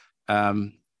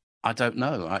 I don't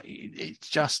know. It's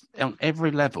just on every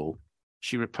level,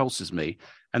 she repulses me.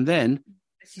 And then...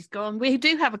 She's gone. We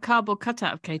do have a cardboard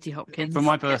cutout of Katie Hopkins. For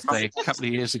my birthday a couple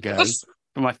of years ago,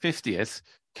 for my 50th,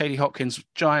 Katie Hopkins'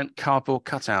 giant cardboard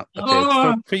cutout appeared.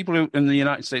 For people who in the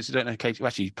United States who don't know Katie, well,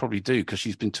 actually, you probably do, because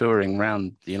she's been touring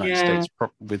around the United States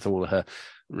with all of her,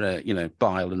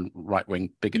 bile and right-wing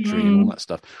bigotry and all that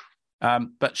stuff.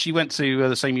 But she went to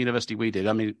the same university we did.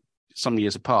 I mean, some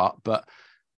years apart, but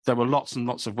there were lots and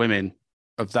lots of women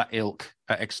of that ilk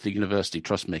at Exeter University,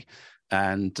 trust me.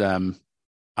 And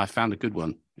I found a good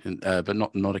one, but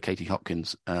not a Katie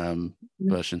Hopkins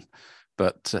version.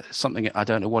 But something, I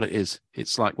don't know what it is.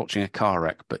 It's like watching a car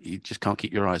wreck, but you just can't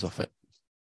keep your eyes off it.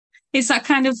 It's that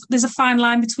kind of, there's a fine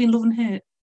line between love and hate.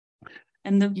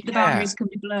 And the boundaries can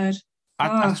be blurred.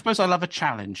 I suppose I love a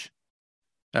challenge.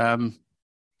 So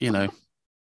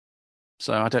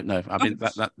I don't know. I mean,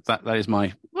 that is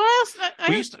my...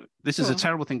 This is a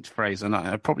terrible thing to phrase, and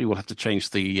I probably will have to change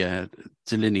the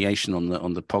delineation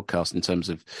on the podcast in terms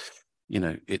of,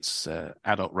 its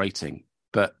adult rating.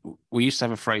 but we used to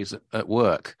have a phrase at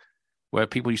work where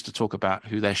people used to talk about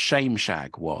who their shame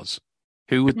shag was.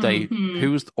 Who would they?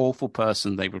 Who was the awful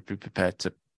person they would be prepared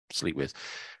to sleep with?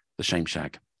 The shame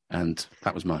shag, and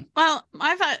that was mine. Well,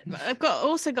 I've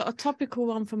also got a topical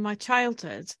one from my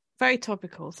childhood. Very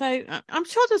topical. So I'm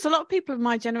sure there's a lot of people of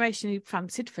my generation who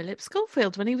fancied Philip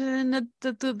Schofield when he was in the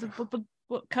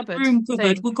cupboard. Room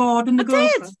cupboard. We'll go on in the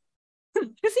did.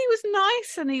 Because he was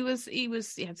nice, and he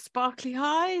had sparkly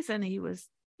eyes, and he was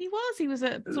a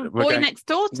sort of boy next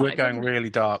door type. We're going really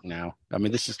dark now. I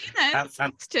mean, this is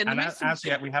as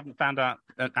yet we haven't found out.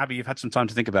 Abbie, you've had some time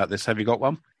to think about this. Have you got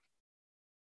one?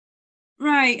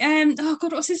 Right. Oh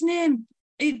God, what's his name?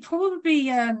 It'd probably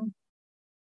be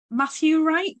Matthew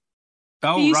Wright.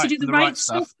 Oh, he used right. to do the right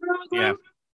stuff program.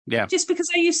 Yeah. Just because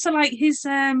I used to like his.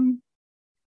 I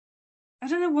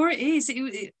don't know what it is.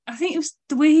 I think it was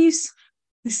the way he's.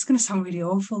 This is going to sound really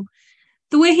awful.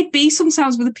 The way he'd be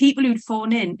sometimes with the people who'd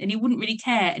phone in, and he wouldn't really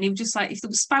care, and he would just like, if they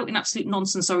were spouting absolute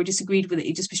nonsense or he disagreed with it,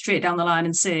 he'd just be straight down the line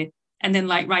and say, and then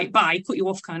like, right, bye, cut you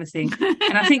off kind of thing.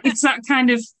 And I think it's that kind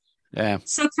of. Yeah.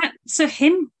 So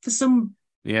him for some.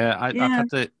 Yeah, I've had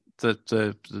the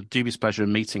dubious pleasure of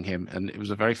meeting him, and it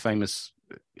was a very famous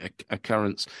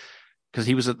occurrence because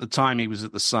he was at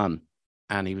the Sun,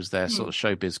 and he was their sort of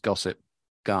showbiz gossip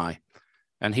guy,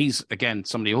 and he's again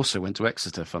somebody who also went to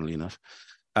Exeter, funnily enough,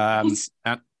 and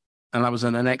I was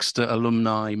in an Exeter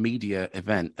alumni media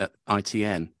event at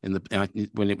ITN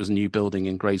when it was a new building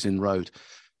in Gray's Inn Road,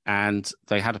 and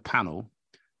they had a panel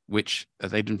which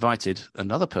they'd invited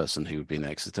another person who had been at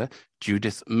Exeter,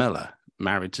 Judith Miller,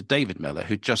 married to David Miller,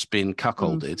 who'd just been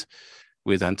cuckolded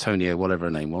with Antonia, whatever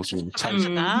her name was,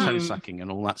 toe sucking and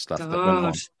all that stuff that went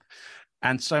on.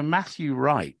 And so Matthew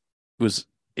Wright was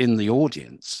in the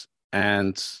audience,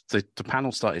 and the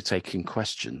panel started taking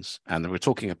questions, and they were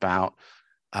talking about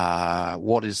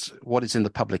what is in the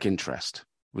public interest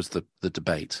was the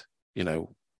debate. You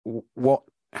know,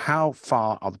 how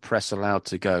far are the press allowed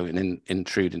to go and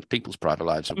intrude into people's private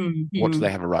lives? What do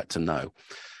they have a right to know?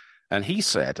 And he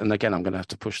said, and again, I'm going to have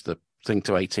to push the thing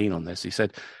to 18 on this. He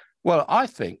said, well, I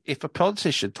think if a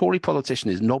Tory politician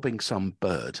is knobbing some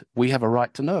bird, we have a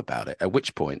right to know about it. At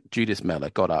which point, Judith Miller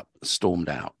got up, stormed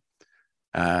out.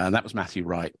 And that was Matthew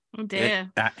Wright. Oh,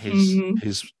 dear. At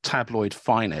his tabloid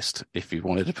finest, if you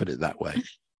wanted to put it that way.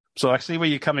 So I see where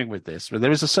you're coming with this. But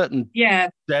there is a certain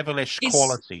devilish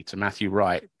quality to Matthew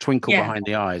Wright, twinkle behind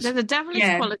the eyes. There's a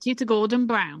devilish quality to Gordon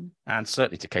Brown. And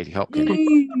certainly to Katie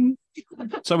Hopkins.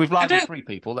 So we've libelled 3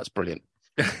 people. That's brilliant.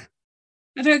 I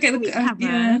don't get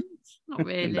the... Not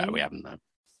really. No, we haven't, no.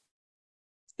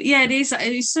 But yeah, it is.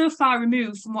 It's so far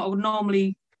removed from what I would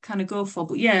normally kind of go for.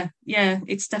 But yeah,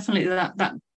 it's definitely that.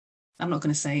 I'm not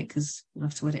going to say it because you'll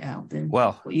have to edit out.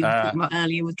 Well, what you were talking about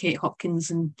earlier with Kate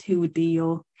Hopkins and who would be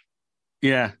your...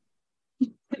 Yeah.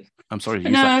 I'm sorry to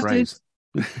use that phrase.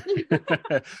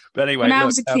 But anyway. When I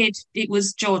was a kid, it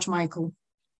was George Michael.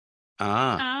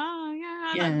 Yeah.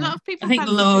 A lot of people I think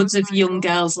loads of young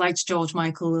girls liked George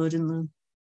Michael, though, didn't they?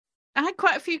 I had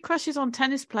quite a few crushes on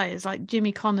tennis players like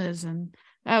Jimmy Connors and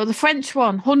the French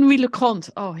one, Henri Leconte.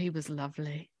 Oh, he was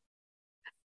lovely.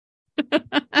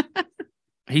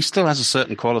 He still has a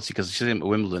certain quality because you see him at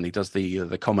Wimbledon. He does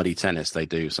the comedy tennis they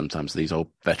do. Sometimes these old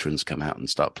veterans come out and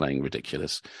start playing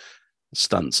ridiculous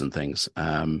stunts and things.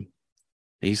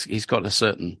 He's got a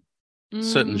certain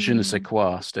je ne sais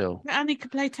quoi still. And he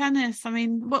could play tennis. I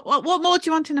mean, what more do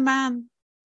you want in a man?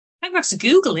 I'm going to have to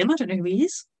Google him. I don't know who he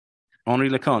is. Henri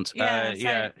Leconte.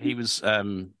 He was.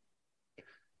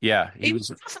 He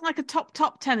wasn't like a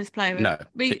top tennis player. No,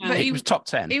 but he was top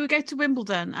 10. He would go to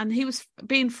Wimbledon, and he was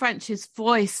being French. His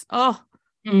voice,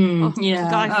 he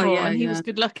was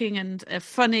good looking and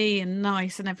funny and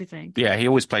nice and everything. Yeah, he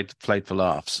always played for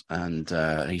laughs, and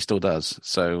he still does.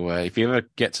 So if you ever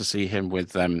get to see him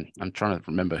with, I'm trying to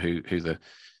remember who the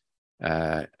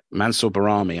Mansour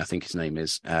Barami, I think his name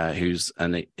is, who's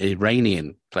an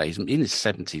Iranian player. He's in his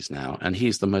 70s now, and he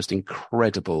is the most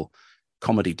incredible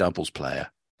comedy doubles player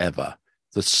ever.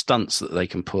 The stunts that they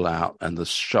can pull out and the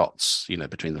shots,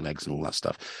 between the legs and all that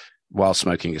stuff, while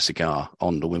smoking a cigar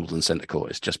on the Wimbledon centre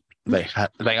court, it's just they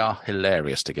are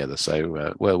hilarious together.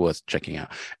 So well worth checking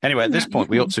out. Anyway, at this point,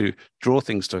 we ought to draw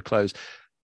things to a close.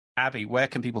 Abbie, where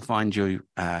can people find you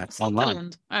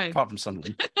online? Apart from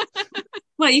Sunderland.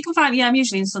 Well, you can find me. I'm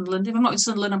usually in Sunderland. If I'm not in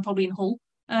Sunderland, I'm probably in Hull.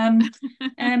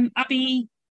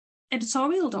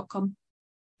 AbbieEditorial.com.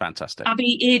 Fantastic.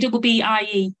 Abbie,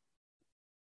 ABBIE.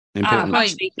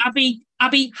 Actually,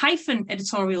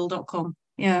 Abbie-editorial.com.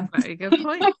 Yeah. Very good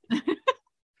point.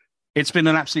 It's been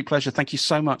an absolute pleasure. Thank you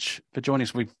so much for joining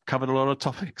us. We've covered a lot of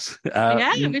topics. We've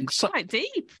been quite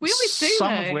deep. We always do,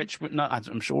 some though. of which,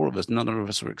 I'm sure of us, none of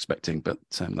us were expecting, but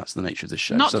that's the nature of this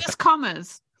show. Not just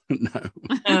commas. No.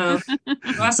 Well,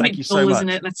 that's Thank you so much. isn't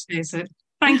it? Let's face it.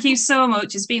 Thank you so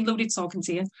much. It's been lovely talking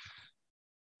to you.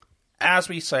 As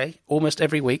we say, almost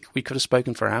every week we could have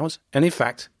spoken for hours, and in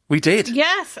fact, we did.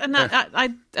 Yes, and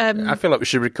I feel like we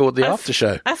should record the after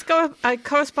show. I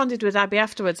corresponded with Abbie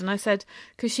afterwards, and I said,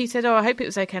 because she said, "Oh, I hope it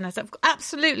was okay," and I said,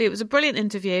 "Absolutely, it was a brilliant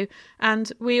interview, and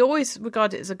we always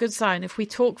regard it as a good sign if we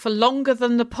talk for longer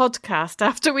than the podcast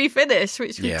after we finish,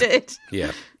 which we did."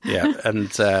 Yeah,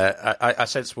 and I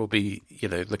sense we'll be,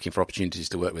 looking for opportunities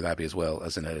to work with Abbie as well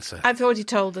as an editor. I've already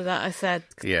told her that. I said,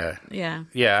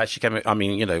 yeah. She came. I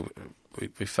mean,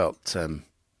 we felt a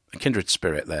kindred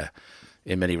spirit there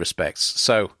in many respects.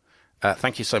 So,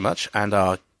 thank you so much. And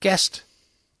our guest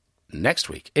next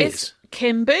week is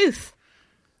Kim Booth.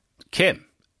 Kim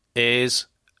is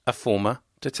a former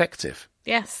detective.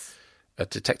 Yes. A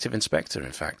detective inspector,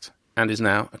 in fact, and is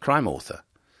now a crime author.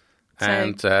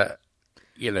 And, that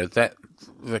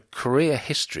the career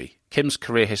history, Kim's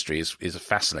career history is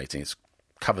fascinating. It's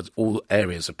covered all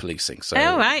areas of policing. So,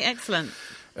 right, excellent.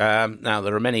 Now,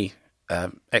 there are many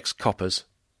ex-coppers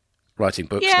writing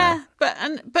books now.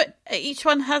 but each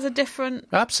one has a different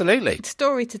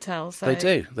story to tell. So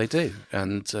They do,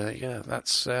 and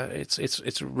that's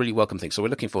it's a really welcome thing. So we're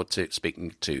looking forward to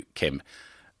speaking to Kim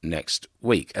next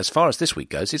week. As far as this week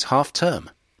goes, it's half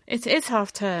term. It is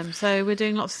half term, so we're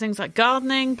doing lots of things like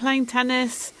gardening, playing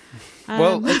tennis.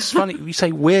 Well, it's funny you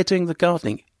say we're doing the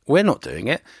gardening. We're not doing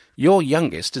it. Your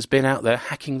youngest has been out there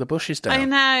hacking the bushes down. I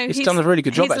know. He's done a really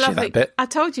good job, actually, that bit. I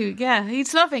told you,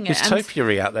 he's loving it. His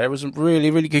topiary out there wasn't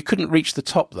really, really good. He couldn't reach the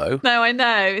top, though. No, I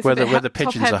know. It's where the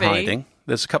pigeons are hiding.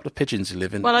 There's a couple of pigeons who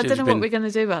live in. Well, I don't know what we're going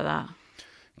to do about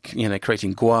that.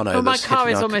 Creating guano. Well, my car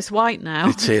is almost white now.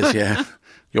 It is, yeah.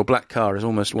 Your black car is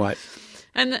almost white.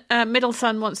 And middle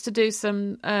son wants to do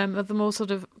some of the more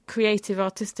sort of creative,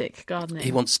 artistic gardening.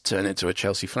 He wants to turn it into a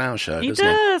Chelsea flower show, doesn't he? He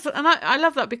does. And I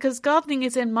love that because gardening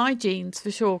is in my genes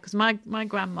for sure, because my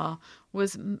grandma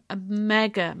was a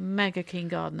mega, mega keen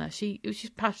gardener. She's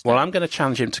passionate. Well, I'm going to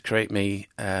challenge him to create me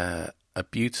a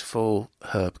beautiful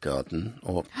herb garden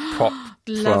or prop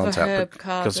love plant a herb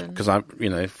garden. Because I'm,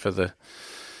 for the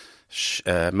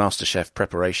MasterChef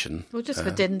preparation. Well, just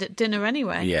for dinner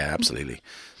anyway. Yeah, absolutely.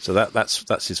 So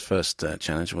that's his first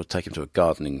challenge. We'll take him to a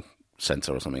gardening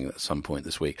centre or something at some point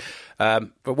this week.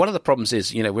 But one of the problems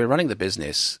is, we're running the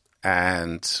business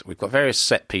and we've got various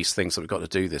set piece things that we've got to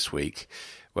do this week.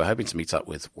 We're hoping to meet up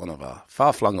with one of our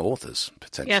far-flung authors,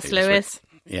 potentially. Yes, Lewis.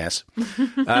 Yes.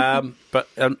 But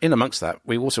in amongst that,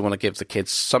 we also want to give the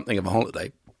kids something of a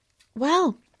holiday.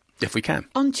 Well, if we can.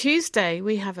 On Tuesday,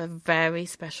 we have a very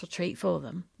special treat for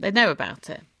them. They know about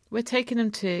it. We're taking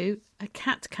them to a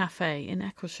cat cafe in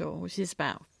Eccleshaw, which is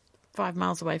about 5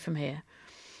 miles away from here.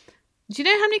 Do you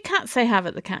know how many cats they have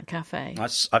at the cat cafe?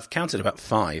 I've counted about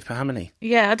 5. How many?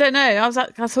 Yeah, I don't know.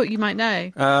 I thought you might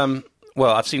know.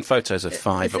 Well, I've seen photos of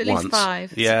 5 at once. Least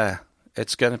 5. Yeah.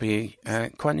 It's going to be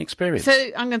quite an experience. So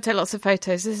I'm going to take lots of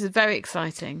photos. This is very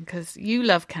exciting because you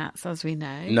love cats, as we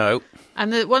know. No.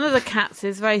 And one of the cats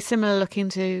is very similar looking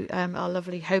to our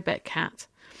lovely Hobeck cat.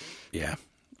 Yeah.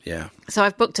 So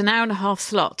I've booked an hour and a half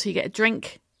slot. You get a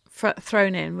drink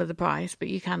thrown in with the price, but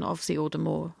you can obviously order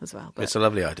more as well. But... It's a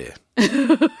lovely idea.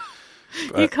 You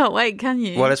can't wait, can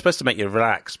you? Well, it's supposed to make you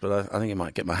relax, but I think it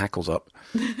might get my hackles up.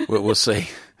 We'll see.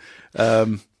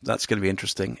 That's going to be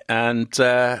interesting, and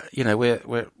we're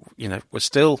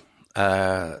still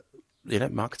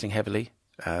marketing heavily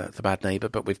The Bad Neighbour,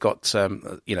 but we've got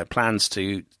plans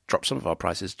to drop some of our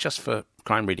prices just for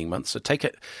Crime Reading Month. So take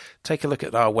a look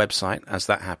at our website as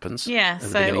that happens. Yeah,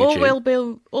 so all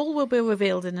will be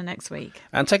revealed in the next week.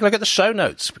 And take a look at the show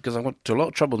notes because I went to a lot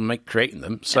of trouble to creating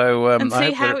them. So and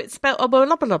see how it's spelled.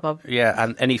 Yeah,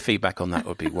 and any feedback on that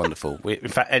would be wonderful. In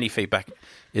fact, any feedback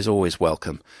is always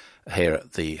welcome here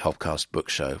at the Hobcast Book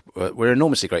Show. We're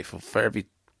enormously grateful for every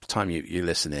time you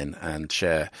listen in and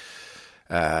share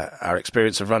our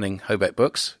experience of running Hobeck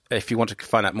Books. If you want to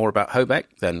find out more about Hobeck,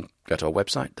 then go to our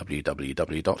website,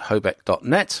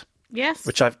 www.hobeck.net. Yes.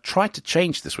 Which I've tried to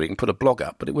change this week and put a blog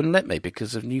up, but it wouldn't let me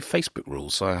because of new Facebook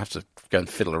rules. So I have to go and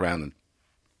fiddle around and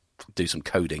do some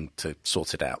coding to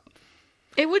sort it out.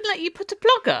 It wouldn't let you put a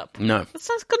blog up? No. That's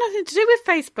got nothing to do with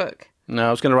Facebook. No,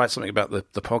 I was going to write something about the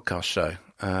podcast show.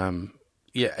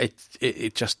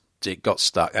 It got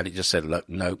stuck and it just said, look,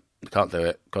 no, can't do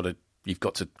it. You've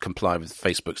got to comply with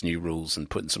Facebook's new rules and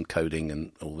put in some coding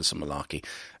and all this some malarkey.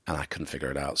 And I couldn't figure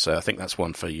it out. So I think that's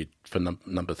one for you, for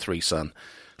number 3 son,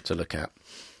 to look at.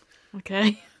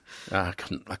 Okay. I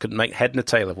couldn't make head nor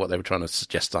tail of what they were trying to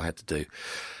suggest I had to do.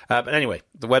 But anyway,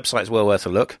 the website is well worth a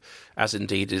look, as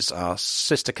indeed is our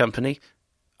sister company,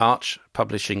 Arch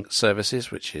Publishing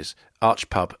Services, which is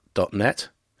archpub.net.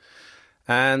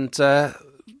 And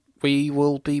we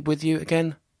will be with you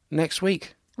again next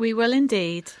week. We will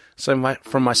indeed. So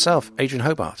from myself, Adrian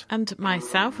Hobart. And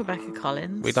myself, Rebecca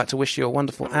Collins. We'd like to wish you a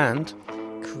wonderful and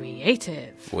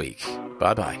creative week.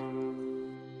 Bye-bye.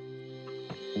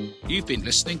 You've been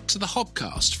listening to the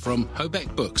Hobcast from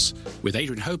Hobeck Books with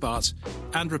Adrian Hobart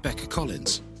and Rebecca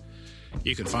Collins.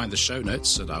 You can find the show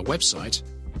notes at our website,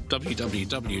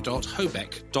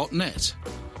 www.hobeck.net.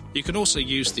 You can also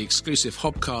use the exclusive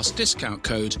Hobcast discount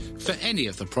code for any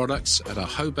of the products at our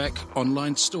Hobeck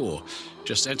online store.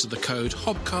 Just enter the code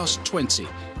HOBCAST20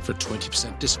 for a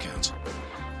 20% discount.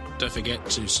 Don't forget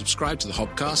to subscribe to the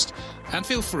Hobcast and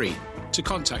feel free to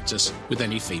contact us with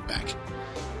any feedback.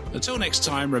 Until next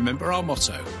time, remember our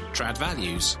motto, Trad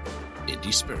Values,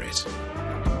 Indie Spirit.